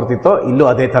ಸರ್ಚ್ ಬಾಕ್ಸ್ ಬರ್ತಿತ್ತೋ ಇಲ್ಲೂ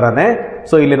ಅದೇ ತರಾನೇ.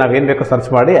 ಸೊ ಇಲ್ಲಿ ನಾವೇನ್ ಬೇಕೋ ಸರ್ಚ್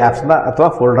ಮಾಡಿ ಆಪ್ಸ್ ನ ಅಥವಾ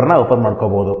ಫೋಲ್ಡರ್ ನ ಓಪನ್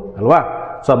ಮಾಡ್ಕೋಬಹುದು ಅಲ್ವಾ.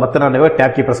 ಸೊ ಮತ್ತೆ ನಾನು ಇವಾಗ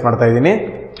ಟ್ಯಾಬ್ ಕೀ ಪ್ರೆಸ್ ಮಾಡ್ತಾ ಇದ್ದೀನಿ.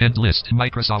 Pinned list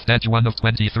Microsoft Edge 1 of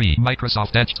 23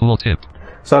 Microsoft Edge tooltip.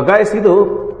 So guys, ಇದು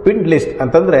ಪಿನ್ಡ್ ಲಿಸ್ಟ್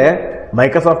ಅಂತಂದ್ರೆ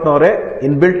ಮೈಕ್ರೋಸಾಫ್ಟ್ನವರೇ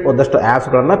ಇನ್ಬಿಲ್ಟ್ ಒಂದಷ್ಟು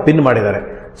ಆ್ಯಪ್ಸ್ಗಳನ್ನ ಪಿನ್ ಮಾಡಿದ್ದಾರೆ.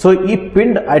 ಸೊ ಈ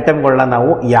ಪಿನ್ಡ್ ಐಟಮ್ಗಳನ್ನ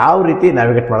ನಾವು ಯಾವ ರೀತಿ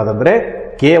ನ್ಯಾವಿಗೇಟ್ ಮಾಡೋದಂದ್ರೆ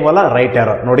ಕೇವಲ ರೈಟ್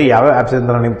ಆರೋ ನೋಡಿ ಯಾವ ಆ್ಯಪ್ಸ್ ಇಂದ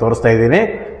ನಾನು ನಿಮ್ಗೆ ತೋರಿಸ್ತಾ ಇದ್ದೀನಿ.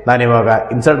 ನಾನು ಇವಾಗ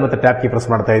ಇನ್ಸರ್ಟ್ ಮತ್ತೆ ಟ್ಯಾಬ್ ಕೀ ಪ್ರೆಸ್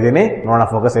ಮಾಡ್ತಾ ಇದ್ದೀನಿ. ನೋಡೋಣ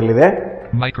ಫೋಕಸ್ ಎಲ್ಲಿದೆ.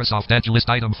 Microsoft Edge list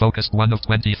item focused 1 of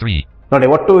 23. ನೋಡಿ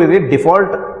ಒಟ್ಟು ಇಲ್ಲಿ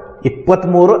ಡಿಫಾಲ್ಟ್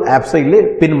 23 ಆಪ್ಸ್ ಇಲ್ಲಿ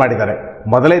ಪಿನ್ ಮಾಡಿದ್ದಾರೆ.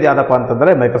 ಮೊದಲೇದು ಯಾವ್ದಪ್ಪ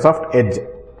ಅಂತಂದ್ರೆ ಮೈಕ್ರೋಸಾಫ್ಟ್ ಎಡ್ಜ್.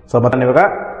 ಸೊ ಮತ್ತೆ ನಾನು ಇವಾಗ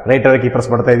ರೈಟ್ ಆರೋ ಕೀ ಪ್ರೆಸ್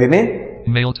ಮಾಡ್ತಾ ಇದ್ದೀನಿ.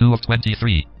 Mail 2 of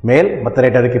 23. ಮೇಲ್ ಮತ್ತೆ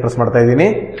ರೈಟ್ ಆರೋ ಕೀ ಪ್ರೆಸ್ ಮಾಡ್ತಾ ಇದ್ದೀನಿ.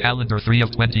 Calendar 3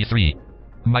 of 23.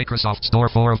 Microsoft Store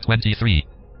 4 of 23.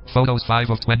 Photos 5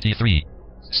 of 23.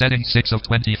 Settings 6 of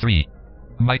 23.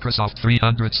 Microsoft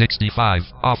 365.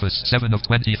 Office 7 of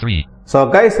 23. So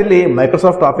guys ಇಲ್ಲಿ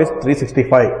ಮೈಕ್ರೋಸಾಫ್ಟ್ ಆಫೀಸ್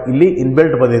 365 ಇಲ್ಲಿ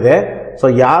ಇನ್ಬಿಲ್ಟ್ ಬಂದಿದೆ. ಸೊ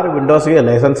ಯಾರು ವಿಂಡೋಸ್ಗೆ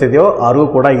ಲೈಸೆನ್ಸ್ ಇದೆಯೋ ಅವ್ರಿಗೂ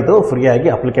ಕೂಡ ಇದು ಫ್ರೀ ಆಗಿ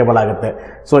ಅಪ್ಲಿಕೇಬಲ್ ಆಗುತ್ತೆ.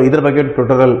 ಸೊ ಇದ್ರ ಬಗ್ಗೆ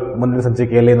ಟ್ಯೂಟೋರಿಯಲ್ ಮುಂದಿನ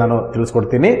ಸಂಚಿಕೆಯಲ್ಲಿ ನಾನು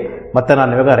ತಿಳಿಸ್ಕೊಡ್ತೀನಿ. ಮತ್ತೆ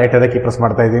ನಾನು ಇವಾಗ ರೈಟ್ ಆರೋ ಕೀ ಪ್ರೆಸ್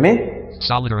ಮಾಡ್ತಾ ಇದ್ದೀನಿ.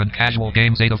 Solitaire and Casual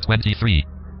Games 8 of 23.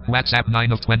 WhatsApp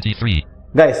 9 of 23.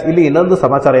 Guys ಇಲ್ಲಿ ಇನ್ನೊಂದು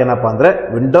ಸಮಾಚಾರ ಏನಪ್ಪಾ ಅಂದ್ರೆ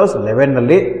ವಿಂಡೋಸ್ 11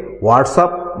 ನಲ್ಲಿ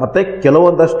ವಾಟ್ಸ್ಆಪ್ ಮತ್ತೆ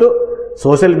ಕೆಲವೊಂದಷ್ಟು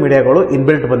ಸೋಷಿಯಲ್ ಮೀಡಿಯಾಗಳು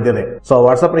ಇನ್ಬಿಲ್ಟ್ ಬಂದಿದೆ. ಸೊ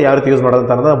ವಾಟ್ಸ್ಆಪ್ ಯಾವ ರೀತಿ ಯೂಸ್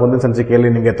ಮಾಡೋದು ಅಂತ ಮುಂದಿನ ಸಂಚಿಕೆಯಲ್ಲಿ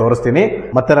ನಿಮಗೆ ತೋರಿಸ್ತೀನಿ.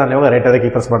 ಮತ್ತೆ ನಾನು ಇವಾಗ ರೈಟ್ ಆರೋ ಕೀ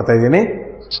ಪ್ರೆಸ್ ಮಾಡ್ತಾ ಇದ್ದೀನಿ.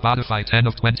 Spotify 10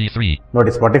 of 23.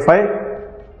 ನೋಡಿ ಸ್ಪಾಟಿಫೈ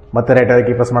ಮತ್ತೆ ರೈಟ್ ಆರೋ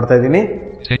ಕೀ ಪ್ರೆಸ್ ಮಾಡ್ತಾ ಇದ್ದೀನಿ.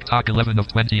 TikTok 11 of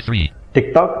 23.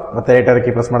 ಟಿಕ್ಟಾಕ್ ಮತ್ತೆ ರೈಟ್ ಆರೋ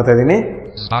ಕೀ ಪ್ರೆಸ್ ಮಾಡ್ತಾ ಇದ್ದೀನಿ.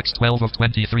 Xbox 12 of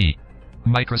 23.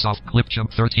 Microsoft Clipchamp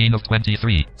 13 of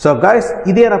 23. So guys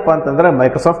ಇದೇನಪ್ಪಾ ಅಂತಂದ್ರೆ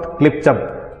ಮೈಕ್ರೋಸಾಫ್ಟ್ ಕ್ಲಿಪ್ಚಂಪ್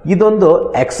ಇದೊಂದು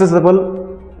accessible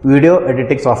video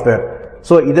editing software.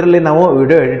 So ಇದರಲ್ಲಿ ನಾವು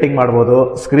ವಿಡಿಯೋ ಎಡಿಟಿಂಗ್ ಮಾಡ್ಬೋದು,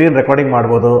 ಸ್ಕ್ರೀನ್ ರೆಕಾರ್ಡಿಂಗ್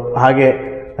ಮಾಡ್ಬೋದು, ಹಾಗೆ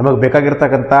ನಮಗೆ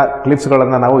ಬೇಕಾಗಿರ್ತಕ್ಕಂಥ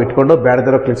ಕ್ಲಿಪ್ಸ್ಗಳನ್ನು ನಾವು ಇಟ್ಕೊಂಡು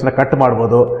ಬೇಡದಿರೋ ಕ್ಲಿಪ್ಸ್ನ ಕಟ್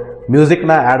ಮಾಡ್ಬೋದು,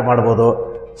 ಮ್ಯೂಸಿಕ್ನ ಆ್ಯಡ್ ಮಾಡ್ಬೋದು,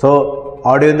 ಸೊ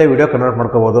ಆಡಿಯೋದಿಂದ ವಿಡಿಯೋ ಕನ್ವರ್ಟ್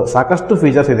ಮಾಡ್ಕೋಬಹುದು. ಸಾಕಷ್ಟು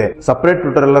ಫೀಚರ್ಸ್ ಇದೆ. ಸಪರೇಟ್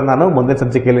ಟ್ಯೂಟೋರಿಯಲ್ ನಾನು ಮುಂದಿನ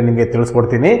ಸಂಚಿಕೆಯಲ್ಲಿ ನಿಮಗೆ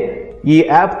ತಿಳಿಸ್ಕೊಡ್ತೀನಿ. ಈ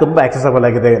ಆ್ಯಪ್ ತುಂಬಾ ಆಕ್ಸೆಸಿಬಲ್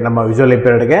ಆಗಿದೆ ನಮ್ಮ ವಿಜುವಲ್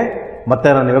ಇಂಪೇರ್ಡ್ಗೆ. ಮತ್ತೆ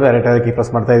ನಾನು ಇವಾಗ ರೈಟ್ ಆರೋ ಕೀ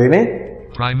ಪ್ರೆಸ್ ಮಾಡ್ತಾ ಇದ್ದೀನಿ.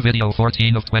 Prime Video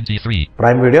 14 of 23.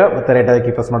 Prime video ಮತ್ತೆ ರೈಟ್ ಆರೋ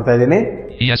ಕೀ ಪ್ರೆಸ್ ಮಾಡ್ತಾ ಇದ್ದೀನಿ.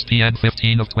 ESPN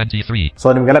 15 of 23. ಸೊ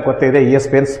ನಿಮಗೆಲ್ಲ ಗೊತ್ತಿದೆ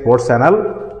ESPN ಸ್ಪೋರ್ಟ್ಸ್ ಚಾನಲ್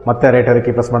ಮತ್ತೆ ರೈಟ್ ಆರೋ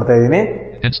ಕೀ ಪ್ರೆಸ್ ಮಾಡ್ತಾ ಇದ್ದೀನಿ.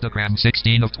 Instagram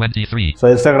 16 of 23. ಸೊ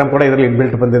ಇನ್ಸ್ಟಾಗ್ರಾಮ್ ಕೂಡ ಇದರಲ್ಲಿ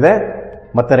ಇನ್ಬಿಲ್ಟ್ ಬಂದಿದೆ.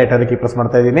 ಮತ್ತೆ ರೈಟ್ ಆರೋ ಕೀ ಪ್ರೆಸ್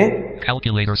ಮಾಡ್ತಾ ಇದ್ದೀನಿ.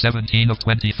 Calculator 17 of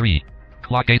 23.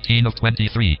 Clock 18 of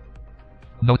 23.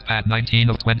 Notepad 19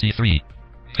 of 23.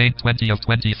 Paint 20 of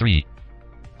 23.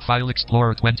 File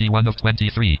Explorer 21 of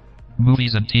 23.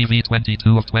 Movies and TV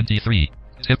 22 of 23.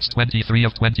 Tips 23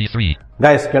 of 23.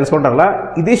 Guys ಕೇಳಿಸ್ಕೊಂಡ್ರಲ್ಲ,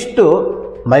 ಇದಿಷ್ಟು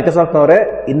ಮೈಕ್ರೋಸಾಫ್ಟ್ ಅವರೇ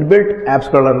ಇನ್ಬಿಲ್ಟ್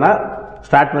ಆಪ್ಸ್ಗಳನ್ನ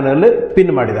ಸ್ಟಾರ್ಟ್ ಮೆನುವಲ್ಲಿ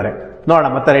ಪಿನ್ ಮಾಡಿದ್ದಾರೆ. ನೋಡೋಣ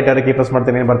ಮತ್ತೆ ರೈಟ್ ಆರೋ ಕೀ ಪ್ರೆಸ್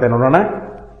ಮಾಡ್ತೀನಿ, ಏನು ಬರ್ತೇನೆ ನೋಡೋಣ.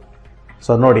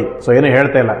 ಸೊ ನೋಡಿ, ಸೊ ಏನು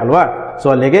ಹೇಳ್ತಾ ಇಲ್ಲ ಅಲ್ವಾ. ಸೊ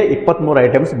ಅಲ್ಲಿಗೆ 23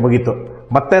 ಐಟಮ್ಸ್ ಮುಗೀತು.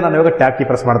 ಮತ್ತೆ ನಾನು ಇವಾಗ ಟ್ಯಾಬ್ ಕೀ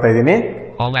ಪ್ರೆಸ್ ಮಾಡ್ತಾ ಇದ್ದೀನಿ.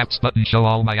 All apps button show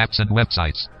all my apps and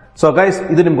websites. So guys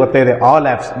ಇದು ನಿಮ್ಗೆ ಗೊತ್ತೇ ಇದೆ, ಆಲ್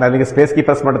ಆಪ್ಸ್. ನನಗೆ ಸ್ಪೇಸ್ ಕೀ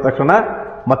ಪ್ರೆಸ್ ಮಾಡಿದ ತಕ್ಷಣ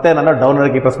ಮತ್ತೆ ನಾನು ಡೌನ್ ಆರೋ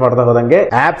ಕೀ ಪ್ರೆಸ್ ಮಾಡ್ತಾ ಹೋದಂಗೆ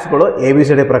ಆಪ್ಸ್ಗಳು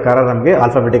ABCD ಪ್ರಕಾರ ನಮಗೆ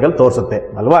ಆಲ್ಫಾಬೆಟಿಕಲ್ ತೋರಿಸುತ್ತೆ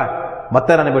ಅಲ್ವಾ.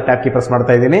 ಮತ್ತೆ ನಾನು ಇವಾಗ ಟ್ಯಾಬ್ ಕೀ ಪ್ರೆಸ್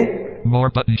ಮಾಡ್ತಾ ಇದ್ದೀನಿ. More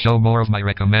button show more of my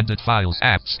recommended files,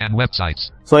 apps and websites.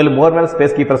 So ಇಲ್ಲಿ ಮೋರ್ ಮೇಲೆ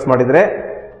ಸ್ಪೇಸ್ ಕೀ ಪ್ರೆಸ್ ಮಾಡಿದ್ರೆ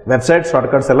ವೆಬ್ಸೈಟ್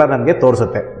ಶಾರ್ಟ್ಕಟ್ಸ್ ಎಲ್ಲ ನನಗೆ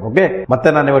ತೋರಿಸುತ್ತೆ. ಓಕೆ, ಮತ್ತೆ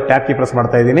ನಾನು ಇವಾಗ ಟ್ಯಾಬ್ ಕೀ ಪ್ರೆಸ್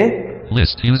ಮಾಡ್ತಾ ಇದ್ದೀನಿ.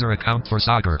 List user account for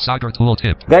Sagar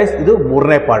tooltip. Guys ಇದು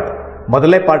ಮೂರನೇ ಪಾರ್ಟ್.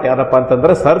 ಮೊದಲನೇ ಪಾರ್ಟ್ ಯಾವ್ದಪ್ಪ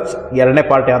ಅಂತಂದ್ರೆ ಸರ್ಚ್, ಎರಡನೇ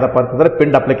ಪಾರ್ಟ್ ಯಾವ್ದಪ್ಪ ಅಂತಂದ್ರೆ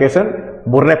ಪಿನ್ಡ್ ಅಪ್ಲಿಕೇಶನ್,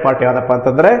 ಮೂರನೇ ಪಾರ್ಟ್ ಯಾವ್ದಪ್ಪ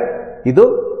ಅಂತಂದ್ರೆ ಇದು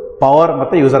ಪವರ್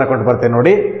ಮತ್ತೆ ಯೂಸರ್ ಅಕೌಂಟ್ ಬರುತ್ತೆ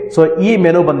ನೋಡಿ. ಸೊ ಈ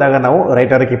ಮೆನು ಬಂದಾಗ ನಾವು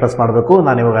ರೈಟ್ ಆರೋ ಕೀ ಪ್ರೆಸ್ ಮಾಡಬೇಕು.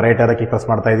 ನಾನು ಇವಾಗ ರೈಟ್ ಆರೋ ಕೀ ಪ್ರೆಸ್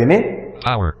ಮಾಡ್ತಾ ಇದ್ದೀನಿ.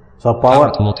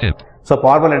 ಸೊ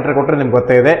ಪವರ್ ಮೇಲೆ ಎಂಟರ್ ಕೊಟ್ಟರೆ ನಿಮ್ಗೆ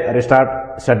ಗೊತ್ತೇ ಇದೆ, ರಿಸ್ಟಾರ್ಟ್,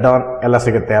 ಶಟ್ ಡೌನ್ ಎಲ್ಲ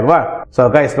ಸಿಗುತ್ತೆ ಅಲ್ವಾ. ಸೊ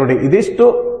ಗೈಸ್ ನೋಡಿ, ಇದಿಷ್ಟು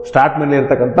ಸ್ಟಾರ್ಟ್ ಮೆನು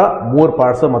ಇರ್ತಕ್ಕಂಥ 3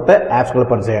 ಪಾರ್ಟ್ಸ್ ಮತ್ತೆ ಆಪ್ಸ್ಗಳ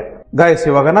ಪರಿಚಯ. ಗೈಸ್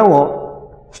ಇವಾಗ ನಾವು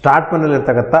ಸ್ಟಾರ್ಟ್ ಮೆನು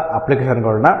ಇರ್ತಕ್ಕಂಥ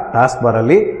ಅಪ್ಲಿಕೇಶನ್ಗಳನ್ನ ಟಾಸ್ಕ್ ಬಾರ್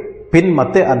ಅಲ್ಲಿ ಪಿನ್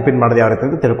ಮತ್ತೆ ಅನ್ಪಿನ್ ಮಾಡೋದು ಯಾವ ರೀತಿ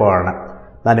ಅಂತ ತಿಳ್ಕೊಳ್ಳೋಣ.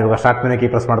 ನಾನು ಇವಾಗ ಸ್ಟಾರ್ಟ್ ಮೆನು ಕೀ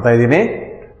ಪ್ರೆಸ್ ಮಾಡ್ತಾ ಇದ್ದೀನಿ.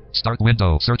 Start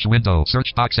window, search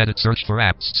box, edit, search for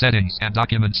apps, settings and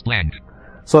documents blank.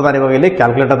 So ನಾನು ಇವಾಗ ಇಲ್ಲಿ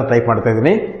ಕ್ಯಾಲ್ಕುಲೇಟರ್ ಅಂತ ಟೈಪ್ ಮಾಡ್ತಾ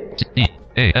ಇದ್ದೀನಿ.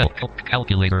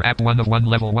 Calculator app 1 of 1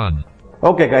 level 1.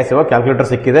 Okay guys, ಇವಾಗ ಕ್ಯಾಲ್ಕುಲೇಟರ್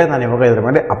ಸಿಕ್ಕಿದೆ. ನಾನು ಇವಾಗ ಇದ್ರ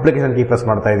ಮೇಲೆ ಅಪ್ಲಿಕೇಶನ್ ಕೀ ಪ್ರೆಸ್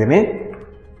ಮಾಡ್ತಾ ಇದ್ದೀನಿ.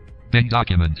 Bing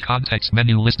document context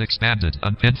menu list expanded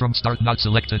unpinned from start not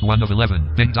selected 1 of 11.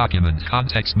 Bing document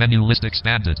context menu list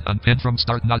expanded unpinned from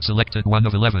start not selected 1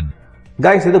 of 11.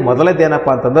 Guys ಇದು ಮೊದಲನೇದು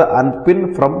ಏನಪ್ಪಾ ಅಂತಂದ್ರೆ ಅನ್ಪಿನ್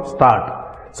ಫ್ರಮ್ ಸ್ಟಾರ್ಟ್.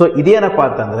 ಸೊ ಇದೇನಪ್ಪಾ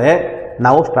ಅಂತಂದ್ರೆ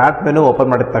ನಾವು start menu open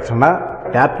ಮಾಡಿದ ತಕ್ಷಣ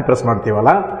tab key press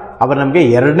ಮಾಡ್ತೀವಲ್ಲ, ಅವಾಗ ನಮಗೆ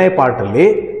ಎರಡನೇ ಪಾರ್ಟ್ ಅಲ್ಲಿ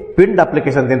ಪಿನ್ಡ್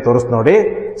ಅಪ್ಲಿಕೇಶನ್ ಏನು ತೋರಿಸ್ ನೋಡಿ.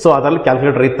 ಸೊ ಅದರಲ್ಲಿ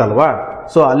ಕ್ಯಾಲ್ಕುಲೇಟರ್ ಇತ್ತಲ್ವಾ.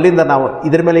 ಸೊ ಅಲ್ಲಿಂದ ನಾವು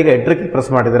ಇದ್ರ ಮೇಲೆ ಈಗ ಎಂಟರ್ ಕೀ ಪ್ರೆಸ್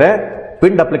ಮಾಡಿದ್ರೆ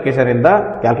ಪಿನ್ಡ್ ಅಪ್ಲಿಕೇಶನ್ ಇಂದ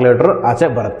ಕ್ಯಾಲ್ಕುಲೇಟರ್ ಆಚೆ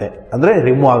ಬರುತ್ತೆ, ಅಂದ್ರೆ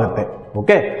ರಿಮೂವ್ ಆಗುತ್ತೆ.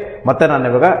 ಓಕೆ, ಮತ್ತೆ ನಾನು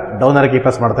ಇವಾಗ ಡೌನ್ ಆರೋ ಕೀ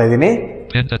ಪ್ರೆಸ್ ಮಾಡ್ತಾ ಇದ್ದೀನಿ.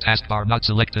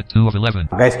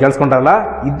 ಗೈಸ್ ಕೇಳಿಸ್ಕೊಂಡ್ರಲ್ಲ,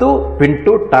 ಇದು pin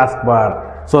to task bar.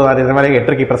 So ನಾನು ಇದ್ರ ಮೇಲೆ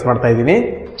ಎಂಟರ್ ಕೀ ಪ್ರೆಸ್ ಮಾಡ್ತಾ ಇದ್ದೀನಿ.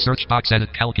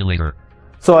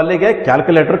 ಸೊ ಅಲ್ಲಿಗೆ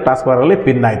ಕ್ಯಾಲ್ಕುಲೇಟರ್ ಟಾಸ್ಕ್ ಬಾರ್ ಅಲ್ಲಿ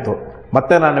ಪಿನ್ ಆಯ್ತು.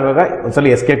 ಮತ್ತೆ ನಾನು ಇವಾಗ ಒಂದ್ಸಲ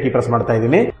ಎಸ್ಕೇಪ್ ಕೀ ಪ್ರೆಸ್ ಮಾಡ್ತಾ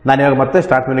ಇದ್ದೀನಿ. ನಾನು ಇವಾಗ ಮತ್ತೆ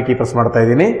ಸ್ಟಾರ್ಟ್ ಮೆನು ಕೀ ಪ್ರೆಸ್ ಮಾಡ್ತಾ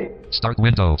ಇದ್ದೀನಿ.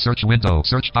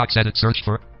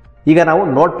 ಈಗ ನಾವು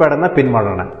ನೋಟ್ ಪ್ಯಾಡ್ ಅನ್ನ ಪಿನ್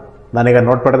ಮಾಡೋಣ. ನಾನೀಗ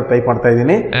ನೋಟ್ ಪ್ಯಾಡ್ ಟೈಪ್ ಮಾಡ್ತಾ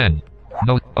ಇದ್ದೀನಿ.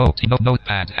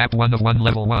 Notepad, app 1 of 1,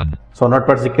 level 1. So note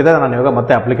pad ಸಿಕ್ಕಿದೆ. ನಾನು ಇವಾಗ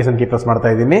ಮತ್ತೆ ಅಪ್ಲಿಕೇಶನ್ ಕೀ ಪ್ರೆಸ್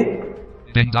ಮಾಡ್ತಾ ಇದ್ದೀನಿ.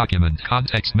 Bing document,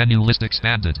 context menu list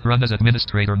expanded, run as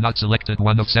administrator not selected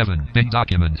 1 of 7. Bing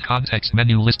document, context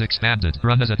menu list expanded,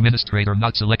 run as administrator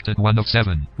not selected 1 of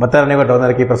 7. ಮತ್ತೆ ನಾನು ಇವಾಗ down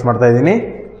key press ಮಾಡ್ತಾ ಇದ್ದೀನಿ.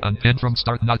 Unpin from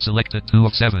start not selected 2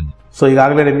 of 7. So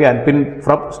ಈಗಾಗಲೇ ನಿಮಗೆ ಅನ್ಪಿನ್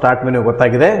from start menu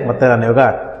ಗೊತ್ತಾಗಿದೆ. ಮತ್ತೆ ನಾನು ಇವಾಗ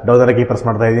ಡೌನ್ ಕೀ ಪ್ರೆಸ್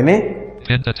ಮಾಡ್ತಾ ಇದ್ದೀನಿ.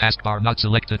 Pin to taskbar not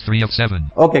selected 3 of 7.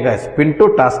 Okay guys, pin to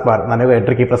task bar ನಾನು ಇವಾಗ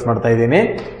ಎಂಟರ್ ಕೀ ಪ್ರೆಸ್ ಮಾಡ್ತಾ ಇದ್ದೀನಿ.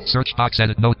 Search box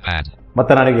edit notepad.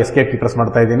 ಮತ್ತೆ ನಾನು ಎಸ್ಕೇಪ್ ಕೀ ಪ್ರೆಸ್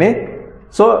ಮಾಡ್ತಾ ಇದ್ದೀನಿ.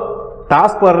 ಸೊ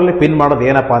ಟಾಸ್ಕ್ ಬಾರ್ ಅಲ್ಲಿ ಪಿನ್ ಮಾಡೋದು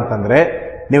ಏನಪ್ಪಾ ಅಂತಂದ್ರೆ,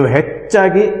 ನೀವು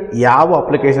ಹೆಚ್ಚಾಗಿ ಯಾವ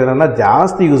ಅಪ್ಲಿಕೇಶನ್ ಅನ್ನ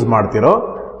ಜಾಸ್ತಿ ಯೂಸ್ ಮಾಡ್ತಿರೋ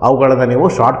ಅವುಗಳನ್ನ ನೀವು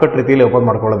ಶಾರ್ಟ್ಕಟ್ ರೀತಿಯಲ್ಲಿ ಓಪನ್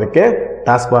ಮಾಡ್ಕೊಳ್ಳೋದಕ್ಕೆ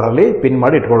ಟಾಸ್ಕ್ ಬಾರ್ ಅಲ್ಲಿ ಪಿನ್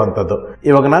ಮಾಡಿ ಇಟ್ಕೊಳ್ಳುವಂಥದ್ದು.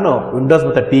 ಇವಾಗ ನಾನು ವಿಂಡೋಸ್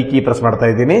ಮತ್ತೆ ಟಿ ಕೀ ಪ್ರೆಸ್ ಮಾಡ್ತಾ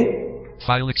ಇದ್ದೀನಿ.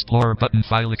 File Explorer button,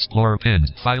 File Explorer pin,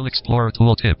 File Explorer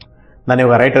tooltip. ನಾನು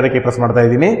ಇವಾಗ ರೈಟ್ ಕೀ ಪ್ರೆಸ್ ಮಾಡ್ತಾ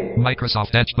ಇದ್ದೀನಿ.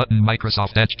 Microsoft Edge button,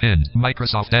 Microsoft Edge pin,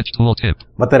 Microsoft Edge tooltip.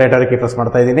 ಮತ್ತೆ ರೈಟ್ ಕೀ ಪ್ರೆಸ್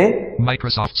ಮಾಡ್ತಾ ಇದ್ದೀನಿ.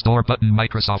 Microsoft Store button,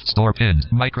 Microsoft Store pin,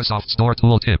 Microsoft Store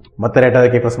tooltip. ಮತ್ತೆ right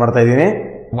key press ಮಾಡ್ತಾ ಇದ್ದೀನಿ.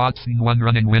 Watson 1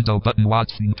 running window button,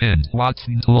 Watson pin,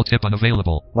 Watson tooltip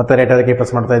unavailable. ಮತ್ತೆ right key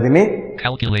press ಮಾಡ್ತಾ ಇದ್ದೀನಿ.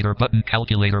 Calculator button,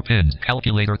 Calculator pin,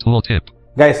 Calculator tooltip.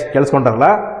 Guys ಕೇಳಿಸ್ಕೊಂಡ್ರಲ್ಲ,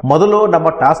 ಮೊದಲು ನಮ್ಮ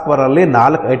task bar ಅಲ್ಲಿ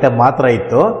 4 item ಮಾತ್ರ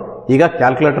ಇತ್ತು. ಈಗ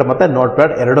ಕ್ಯಾಲ್ಕುಲೇಟರ್ ಮತ್ತೆ ನೋಟ್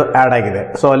ಪ್ಯಾಡ್ ಎರಡು ಆಡ್ ಆಗಿದೆ.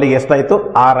 ಸೊ ಅಲ್ಲಿ ಎಷ್ಟಾಯ್ತು?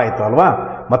 6 ಆಯ್ತು ಅಲ್ವಾ?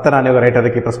 ಮತ್ತೆ ನಾನು ಇವಾಗ ರೈಟ್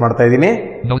ಕೀ ಪ್ರೆಸ್ ಮಾಡ್ತಾ ಇದ್ದೀನಿ.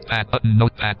 Notepad button,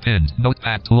 Notepad pin,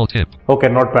 Notepad tooltip. Okay,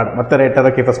 note pad ಮತ್ತೆ ರೈಟ್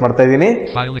ಕೀ ಪ್ರೆಸ್ ಮಾಡ್ತಾ ಇದ್ದೀನಿ.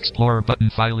 File Explorer button,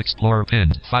 File Explorer pin,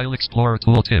 File Explorer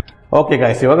tooltip. Okay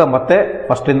guys, ಇವಾಗ ಮತ್ತೆ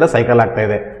ಫಸ್ಟ್ ಇಂದ ಸೈಕಲ್ ಆಗ್ತಾ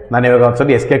ಇದೆ. ನಾನು ಇವಾಗ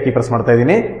ಒಂದ್ಸಲಿ ಎಸ್ಕೇಪ್ ಕೀ ಪ್ರೆಸ್ ಮಾಡ್ತಾ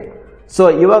ಇದ್ದೀನಿ. ಸೊ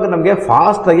ಇವಾಗ ನಮಗೆ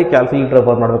ಫಾಸ್ಟ್ ಆಗಿ ಕ್ಯಾಲ್ಕುಲೇಟರ್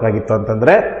ಓಪನ್ ಮಾಡಬೇಕಾಗಿತ್ತು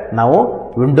ಅಂತಂದ್ರೆ ನಾವು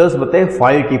ವಿಂಡೋಸ್ ಮತ್ತೆ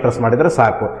 5 ಕೀ ಪ್ರೆಸ್ ಮಾಡಿದ್ರೆ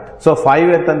ಸಾಕು. ಸೊ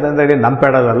 5 ಅಂತಂದ್ರೆ ಇಲ್ಲಿ ನಮ್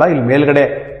ಪ್ಯಾಡ್ ಅಲ್ಲ, ಇಲ್ಲಿ ಮೇಲ್ಗಡೆ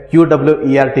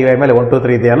QWERTY ಮೇಲೆ 1 2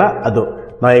 3 ಇದೆಯಲ್ಲ ಅದು.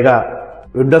 ನಾವು ಈಗ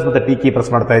ವಿಂಡೋಸ್ ಮತ್ತೆ ಟಿ ಕೀ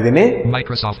ಪ್ರೆಸ್ ಮಾಡ್ತಾ ಇದ್ದೀನಿ.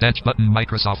 Microsoft Edge button,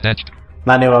 Microsoft Edge.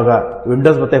 ನಾನು ಇವಾಗ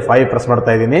ವಿಂಡೋಸ್ ಮತ್ತೆ 5 ಪ್ರೆಸ್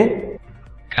ಮಾಡ್ತಾ ಇದ್ದೀನಿ.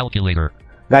 Calculator.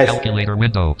 Guys. Calculator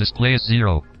window display is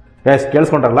 0. Guys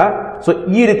ಕೇಳಿಸ್ಕೊಂಡ್ರಲ್ಲ? So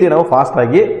ಈ ರೀತಿ ನಾವು ಫಾಸ್ಟ್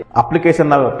ಆಗಿ ಅಪ್ಲಿಕೇಶನ್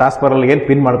ನಾವು ಟಾಸ್ಕ್ ಬಾರ್ ಅಲ್ಲಿ ಏನ್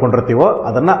ಪಿನ್ ಮಾಡ್ಕೊಂಡಿರ್ತೀವೋ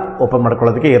ಅದನ್ನ ಓಪನ್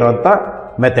ಮಾಡ್ಕೊಳ್ಳೋದಕ್ಕೆ ಇರುವಂತ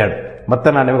ಮೆಥಡ್. ಮತ್ತೆ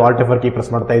ನಾನು ಇವಾಗ ಆಲ್ಟ್ F4 ಕೀ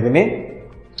ಪ್ರೆಸ್ ಮಾಡ್ತಾ ಇದ್ದೀನಿ.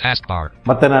 Taskbar.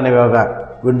 ಮತ್ತೆ ನಾನು ಇವಾಗ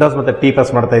ವಿಂಡೋಸ್ ಮತ್ತೆ ಟಿ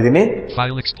ಪ್ರೆಸ್ ಮಾಡ್ತಾ ಇದ್ದೀನಿ.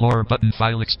 File Explorer button,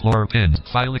 File Explorer pin,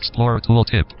 File Explorer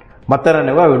tooltip. ಮತ್ತೆ ನಾನು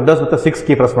ಇವಾಗ ವಿಂಡೋಸ್ ಮತ್ತೆ 6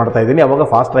 ಕೀ ಪ್ರೆಸ್ ಮಾಡ್ತಾ ಇದ್ದೀನಿ. ಅವಾಗ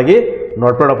ಫಾಸ್ಟ್ ಆಗಿ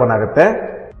ನೋಟ್ ಪ್ಯಾಡ್ ಓಪನ್ ಆಗುತ್ತೆ.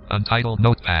 Untitled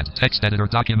notepad, text editor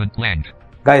document blank.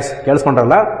 Guys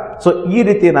ಕೇಳಿಸ್ಕೊಂಡ್ರಲ್ಲ? So ಈ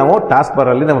ರೀತಿ ನಾವು ಟಾಸ್ಕ್ ಬಾರ್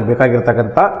ಅಲ್ಲಿ ನಮಗೆ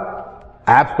ಬೇಕಾಗಿರ್ತಕ್ಕಂಥ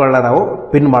ಆಪ್ಸ್ಗಳನ್ನ ನಾವು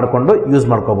ಪಿನ್ ಮಾಡಿಕೊಂಡು ಯೂಸ್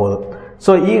ಮಾಡ್ಕೋಬಹುದು.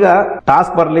 ಸೊ ಈಗ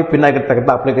ಟಾಸ್ಕ್ ಬಾರ್ ಅಲ್ಲಿ ಪಿನ್ ಆಗಿರ್ತಕ್ಕಂಥ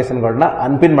ಅಪ್ಲಿಕೇಶನ್ಗಳನ್ನ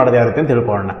ಅನ್ಪಿನ್ ಮಾಡೋದು ಯಾವ ರೀತಿ ಅಂತ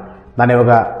ತಿಳ್ಕೊಳ್ಳೋಣ. ನಾನು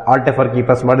ಇವಾಗ ಆಲ್ಟ್ F4 ಕೀ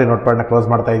ಪ್ರೆಸ್ ಮಾಡಿ ನೋಟ್ ಪ್ಯಾಡ್ ನ ಕ್ಲೋಸ್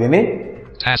ಮಾಡ್ತಾ ಇದ್ದೀನಿ.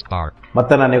 Taskbar.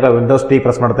 ಮತ್ತೆ ನಾನು ಈಗ ವಿಂಡೋಸ್ ಟಿ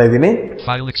ಪ್ರೆಸ್ ಮಾಡ್ತಾ ಇದ್ದೀನಿ.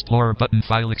 File Explorer button,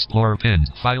 File Explorer pin,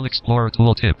 File Explorer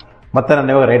tooltip. ಮತ್ತೆ ನಾನು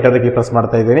ಇವಾಗ ರೈಟ್ ಕೀ ಪ್ರೆಸ್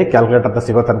ಮಾಡ್ತಾ ಇದ್ದೀನಿ ಕ್ಯಾಲ್ಕುಲೇಟರ್ ಅಂತ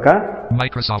ಸಿಗೋ ತನಕ.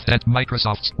 Microsoft Edge,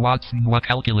 Microsoft Watson 1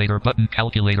 calculator button,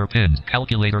 Calculator pin,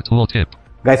 Calculator tooltip.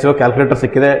 Guys ಇವಾಗ ಕ್ಯಾಲ್ಕುಲೇಟರ್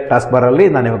ಸಿಕ್ಕಿದೆ ಟಾಸ್ಕ್ ಬಾರ್ ಅಲ್ಲಿ.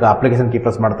 ನಾನು ಇವಾಗ ಅಪ್ಲಿಕೇಶನ್ ಕೀ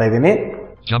ಪ್ರೆಸ್ ಮಾಡ್ತಾ ಇದ್ದೀನಿ.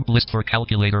 Jump list for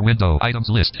calculator window, items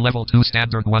list, level 2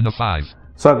 standard 1 of 5.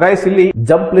 So guys ಇಲ್ಲಿ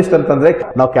ಜಂಪ್ ಲಿಸ್ಟ್ ಅಂತಂದ್ರೆ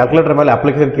ನಾವು ಕ್ಯಾಲ್ಕುಲೇಟರ್ ಮೇಲೆ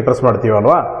ಅಪ್ಲಿಕೇಶನ್ ಕೀ ಪ್ರೆಸ್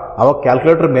ಮಾಡ್ತೀವಲ್ವಾ, ಅವಾಗ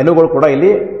ಕ್ಯಾಲ್ಕುಲೇಟರ್ ಮೆನುಗಳು ಕೂಡ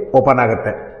ಇಲ್ಲಿ ಓಪನ್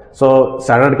ಆಗುತ್ತೆ. So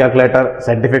standard calculator,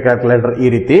 scientific calculator ಈ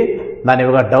ರೀತಿ. ನಾನು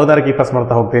ಇವಾಗ ಡೌನ್ ಕೀ ಪ್ರೆಸ್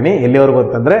ಮಾಡ್ತಾ ಹೋಗ್ತೀನಿ. ಎಲ್ಲಿವರೆಗೂ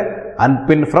ಅಂತಂದ್ರೆ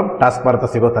ಅನ್ಪಿನ್ ಫ್ರಮ್ ಟಾಸ್ಕ್ ಬಾರ್ ಅಂತ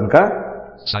ಸಿಗೋ ತನಕ.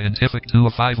 Scientific 2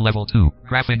 of 5 level 2,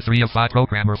 graphing 3 of 5,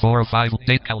 programmer 4 of 5,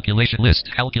 date calculation list,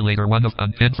 calculator 1 of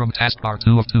unpin from taskbar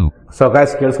 2 of 2. So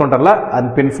guys ಕೇಳಿಸ್ಕೊಂಡ್ರಲ್ಲ,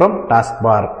 ಅನ್ಪಿನ್ from task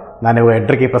bar. ನಾನು ಇವಾಗ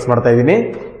ಎಂಟರ್ ಕೀ ಪ್ರೆಸ್ ಮಾಡ್ತಾ ಇದ್ದೀನಿ.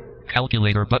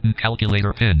 Calculator button,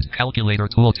 calculator pin, calculator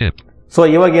tooltip. So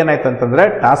ಇವಾಗ ಏನಾಯ್ತು ಅಂತಂದ್ರೆ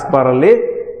task bar ಅಲ್ಲಿ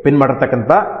pin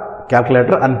ಮಾಡಿರ್ತಕ್ಕಂಥ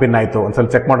calculator ಅನ್ಪಿನ್ ಆಯ್ತು. ಒಂದ್ಸಲ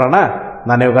ಚೆಕ್ ಮಾಡೋಣ.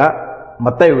 ನಾನು ಇವಾಗ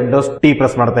ಮತ್ತೆ ವಿಂಡೋಸ್ ಟಿ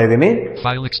ಪ್ರೆಸ್ ಮಾಡ್ತಾ ಇದ್ದೀನಿ.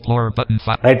 File Explorer button,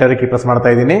 right key press ಮಾಡ್ತಾ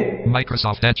ಇದ್ದೀನಿ.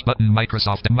 Microsoft Edge button,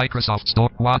 Microsoft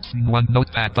Store, Watson 1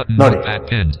 notepad button, notepad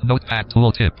pin, notepad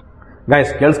tooltip.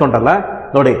 Guys ಕೇಳಿಸ್ಕೊಂಡ್ರಲ್ಲ?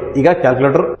 ನೋಡಿ ಈಗ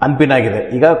ಕ್ಯಾಲ್ಕುಲೇಟರ್ ಅನ್ಪಿನ್ ಆಗಿದೆ.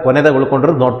 ಈಗ ಕೊನೆದಾಗ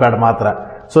ಉಳ್ಕೊಂಡಿರೋದು ನೋಟ್ ಪ್ಯಾಡ್ ಮಾತ್ರ.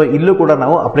 ಸೊ ಇಲ್ಲೂ ಕೂಡ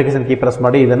ನಾವು ಅಪ್ಲಿಕೇಶನ್ ಕೀ ಪ್ರೆಸ್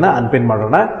ಮಾಡಿ ಇದನ್ನ ಅನ್ಪಿನ್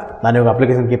ಮಾಡೋಣ. ನಾನು ಇವಾಗ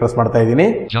ಅಪ್ಲಿಕೇಶನ್ ಕೀ ಪ್ರೆಸ್ ಮಾಡ್ತಾ ಇದ್ದೀನಿ.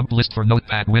 Jump list for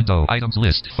notepad window, items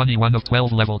list, funny 1 of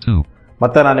 12 level 2.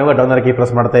 ಮತ್ತೆ ನಾನು ಇವಾಗ ಡೌನ್ ಕೀ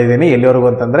ಪ್ರೆಸ್ ಮಾಡ್ತಾ ಇದ್ದೀನಿ. ಎಲ್ಲಿವರೆಗೂ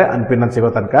ಅಂತಂದ್ರೆ ಅನ್ಪಿನ್ ಅಂತ ಸಿಗೋ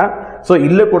ತನಕ. ಸೊ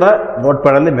ಇಲ್ಲೂ ಕೂಡ ನೋಟ್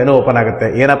ಪ್ಯಾಡ್ ಅಲ್ಲಿ ಮೆನು ಓಪನ್ ಆಗುತ್ತೆ.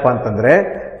 ಏನಪ್ಪಾ ಅಂತಂದ್ರೆ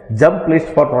jump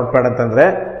list for note pad ಅಂತಂದ್ರೆ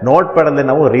ನೋಟ್ ಪ್ಯಾಡ್ ಅಲ್ಲಿ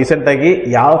ನಾವು ರೀಸೆಂಟ್ ಆಗಿ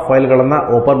ಯಾವ ಫೈಲ್ ಗಳನ್ನ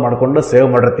ಓಪನ್ ಮಾಡ್ಕೊಂಡು ಸೇವ್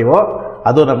ಮಾಡಿರ್ತೀವೋ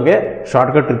ಅದು ನಮಗೆ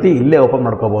ಶಾರ್ಟ್ಕಟ್ ರೀತಿ ಇಲ್ಲೇ ಓಪನ್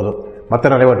ಮಾಡ್ಕೋಬಹುದು. ಮತ್ತೆ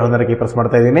ನಾನು ಇವಾಗ ಡೌನ್ ಕೀ ಪ್ರೆಸ್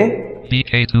ಮಾಡ್ತಾ ಇದ್ದೀನಿ.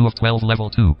 DK2 of 12 level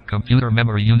 2, computer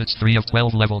memory units 3 of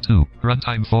 12 level 2,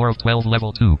 runtime 4 of 12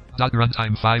 level 2,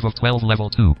 runtime 5 of 12 level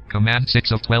 2, command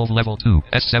 6 of 12 level 2,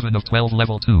 S7 of 12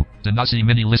 level 2, Denasi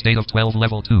mini list 8 of 12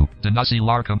 level 2, Denasi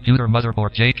LAR computer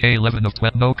motherboard JK11 of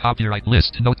 12, no copyright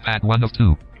list, notepad 1 of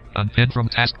 2. Unpin from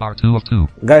taskbar 2 of 2.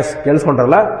 Guys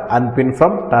ಕೇಳಿಸ್ಕೊಂಡ್ರಲ್ಲ? ಅನ್ಪಿನ್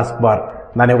from task bar.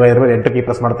 ನಾನು ಇವಾಗ ಇದ್ರ ಮೇಲೆ enter key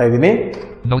press ಮಾಡ್ತಾ ಇದ್ದೀನಿ.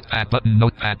 Notepad button,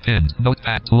 notepad pin,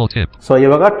 notepad tooltip. So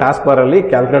ಇವಾಗ task bar ಅಲ್ಲಿ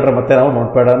calculator ಮತ್ತೆ ನಾವು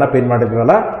ನೋಟ್ಪ್ಯಾಡ್ ಅನ್ನ ಪಿನ್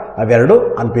ಮಾಡಿದ್ವಲ್ಲ ಅವೆರಡು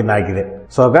ಅನ್ಪಿನ್ ಆಗಿದೆ.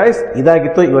 ಸೊ ಗೈಸ್,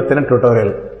 ಇದಾಗಿತ್ತು ಇವತ್ತಿನ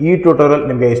ಟ್ಯುಟೋರಿಯಲ್. ಈ ಟ್ಯುಟೋರಿಯಲ್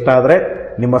ನಿಮಗೆ ಇಷ್ಟ ಆದ್ರೆ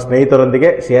ನಿಮ್ಮ ಸ್ನೇಹಿತರೊಂದಿಗೆ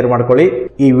ಶೇರ್ ಮಾಡ್ಕೊಳ್ಳಿ.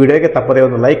 ಈ ವಿಡಿಯೋಗೆ ತಪ್ಪದೇ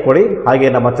ಒಂದು ಲೈಕ್ ಕೊಡಿ, ಹಾಗೆ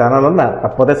ನಮ್ಮ ಚಾನಲ್ ಅನ್ನ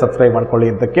ತಪ್ಪದೇ ಸಬ್ಸ್ಕ್ರೈಬ್ ಮಾಡ್ಕೊಳ್ಳಿ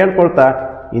ಅಂತ ಕೇಳ್ಕೊಳ್ತಾ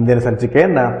ಇಂದಿನ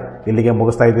ಸಂಚಿಕೆಯನ್ನ ಇಲ್ಲಿಗೆ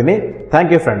ಮುಗಿಸ್ತಾ ಇದ್ದೀನಿ.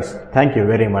 Thank you friends, thank you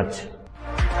very much.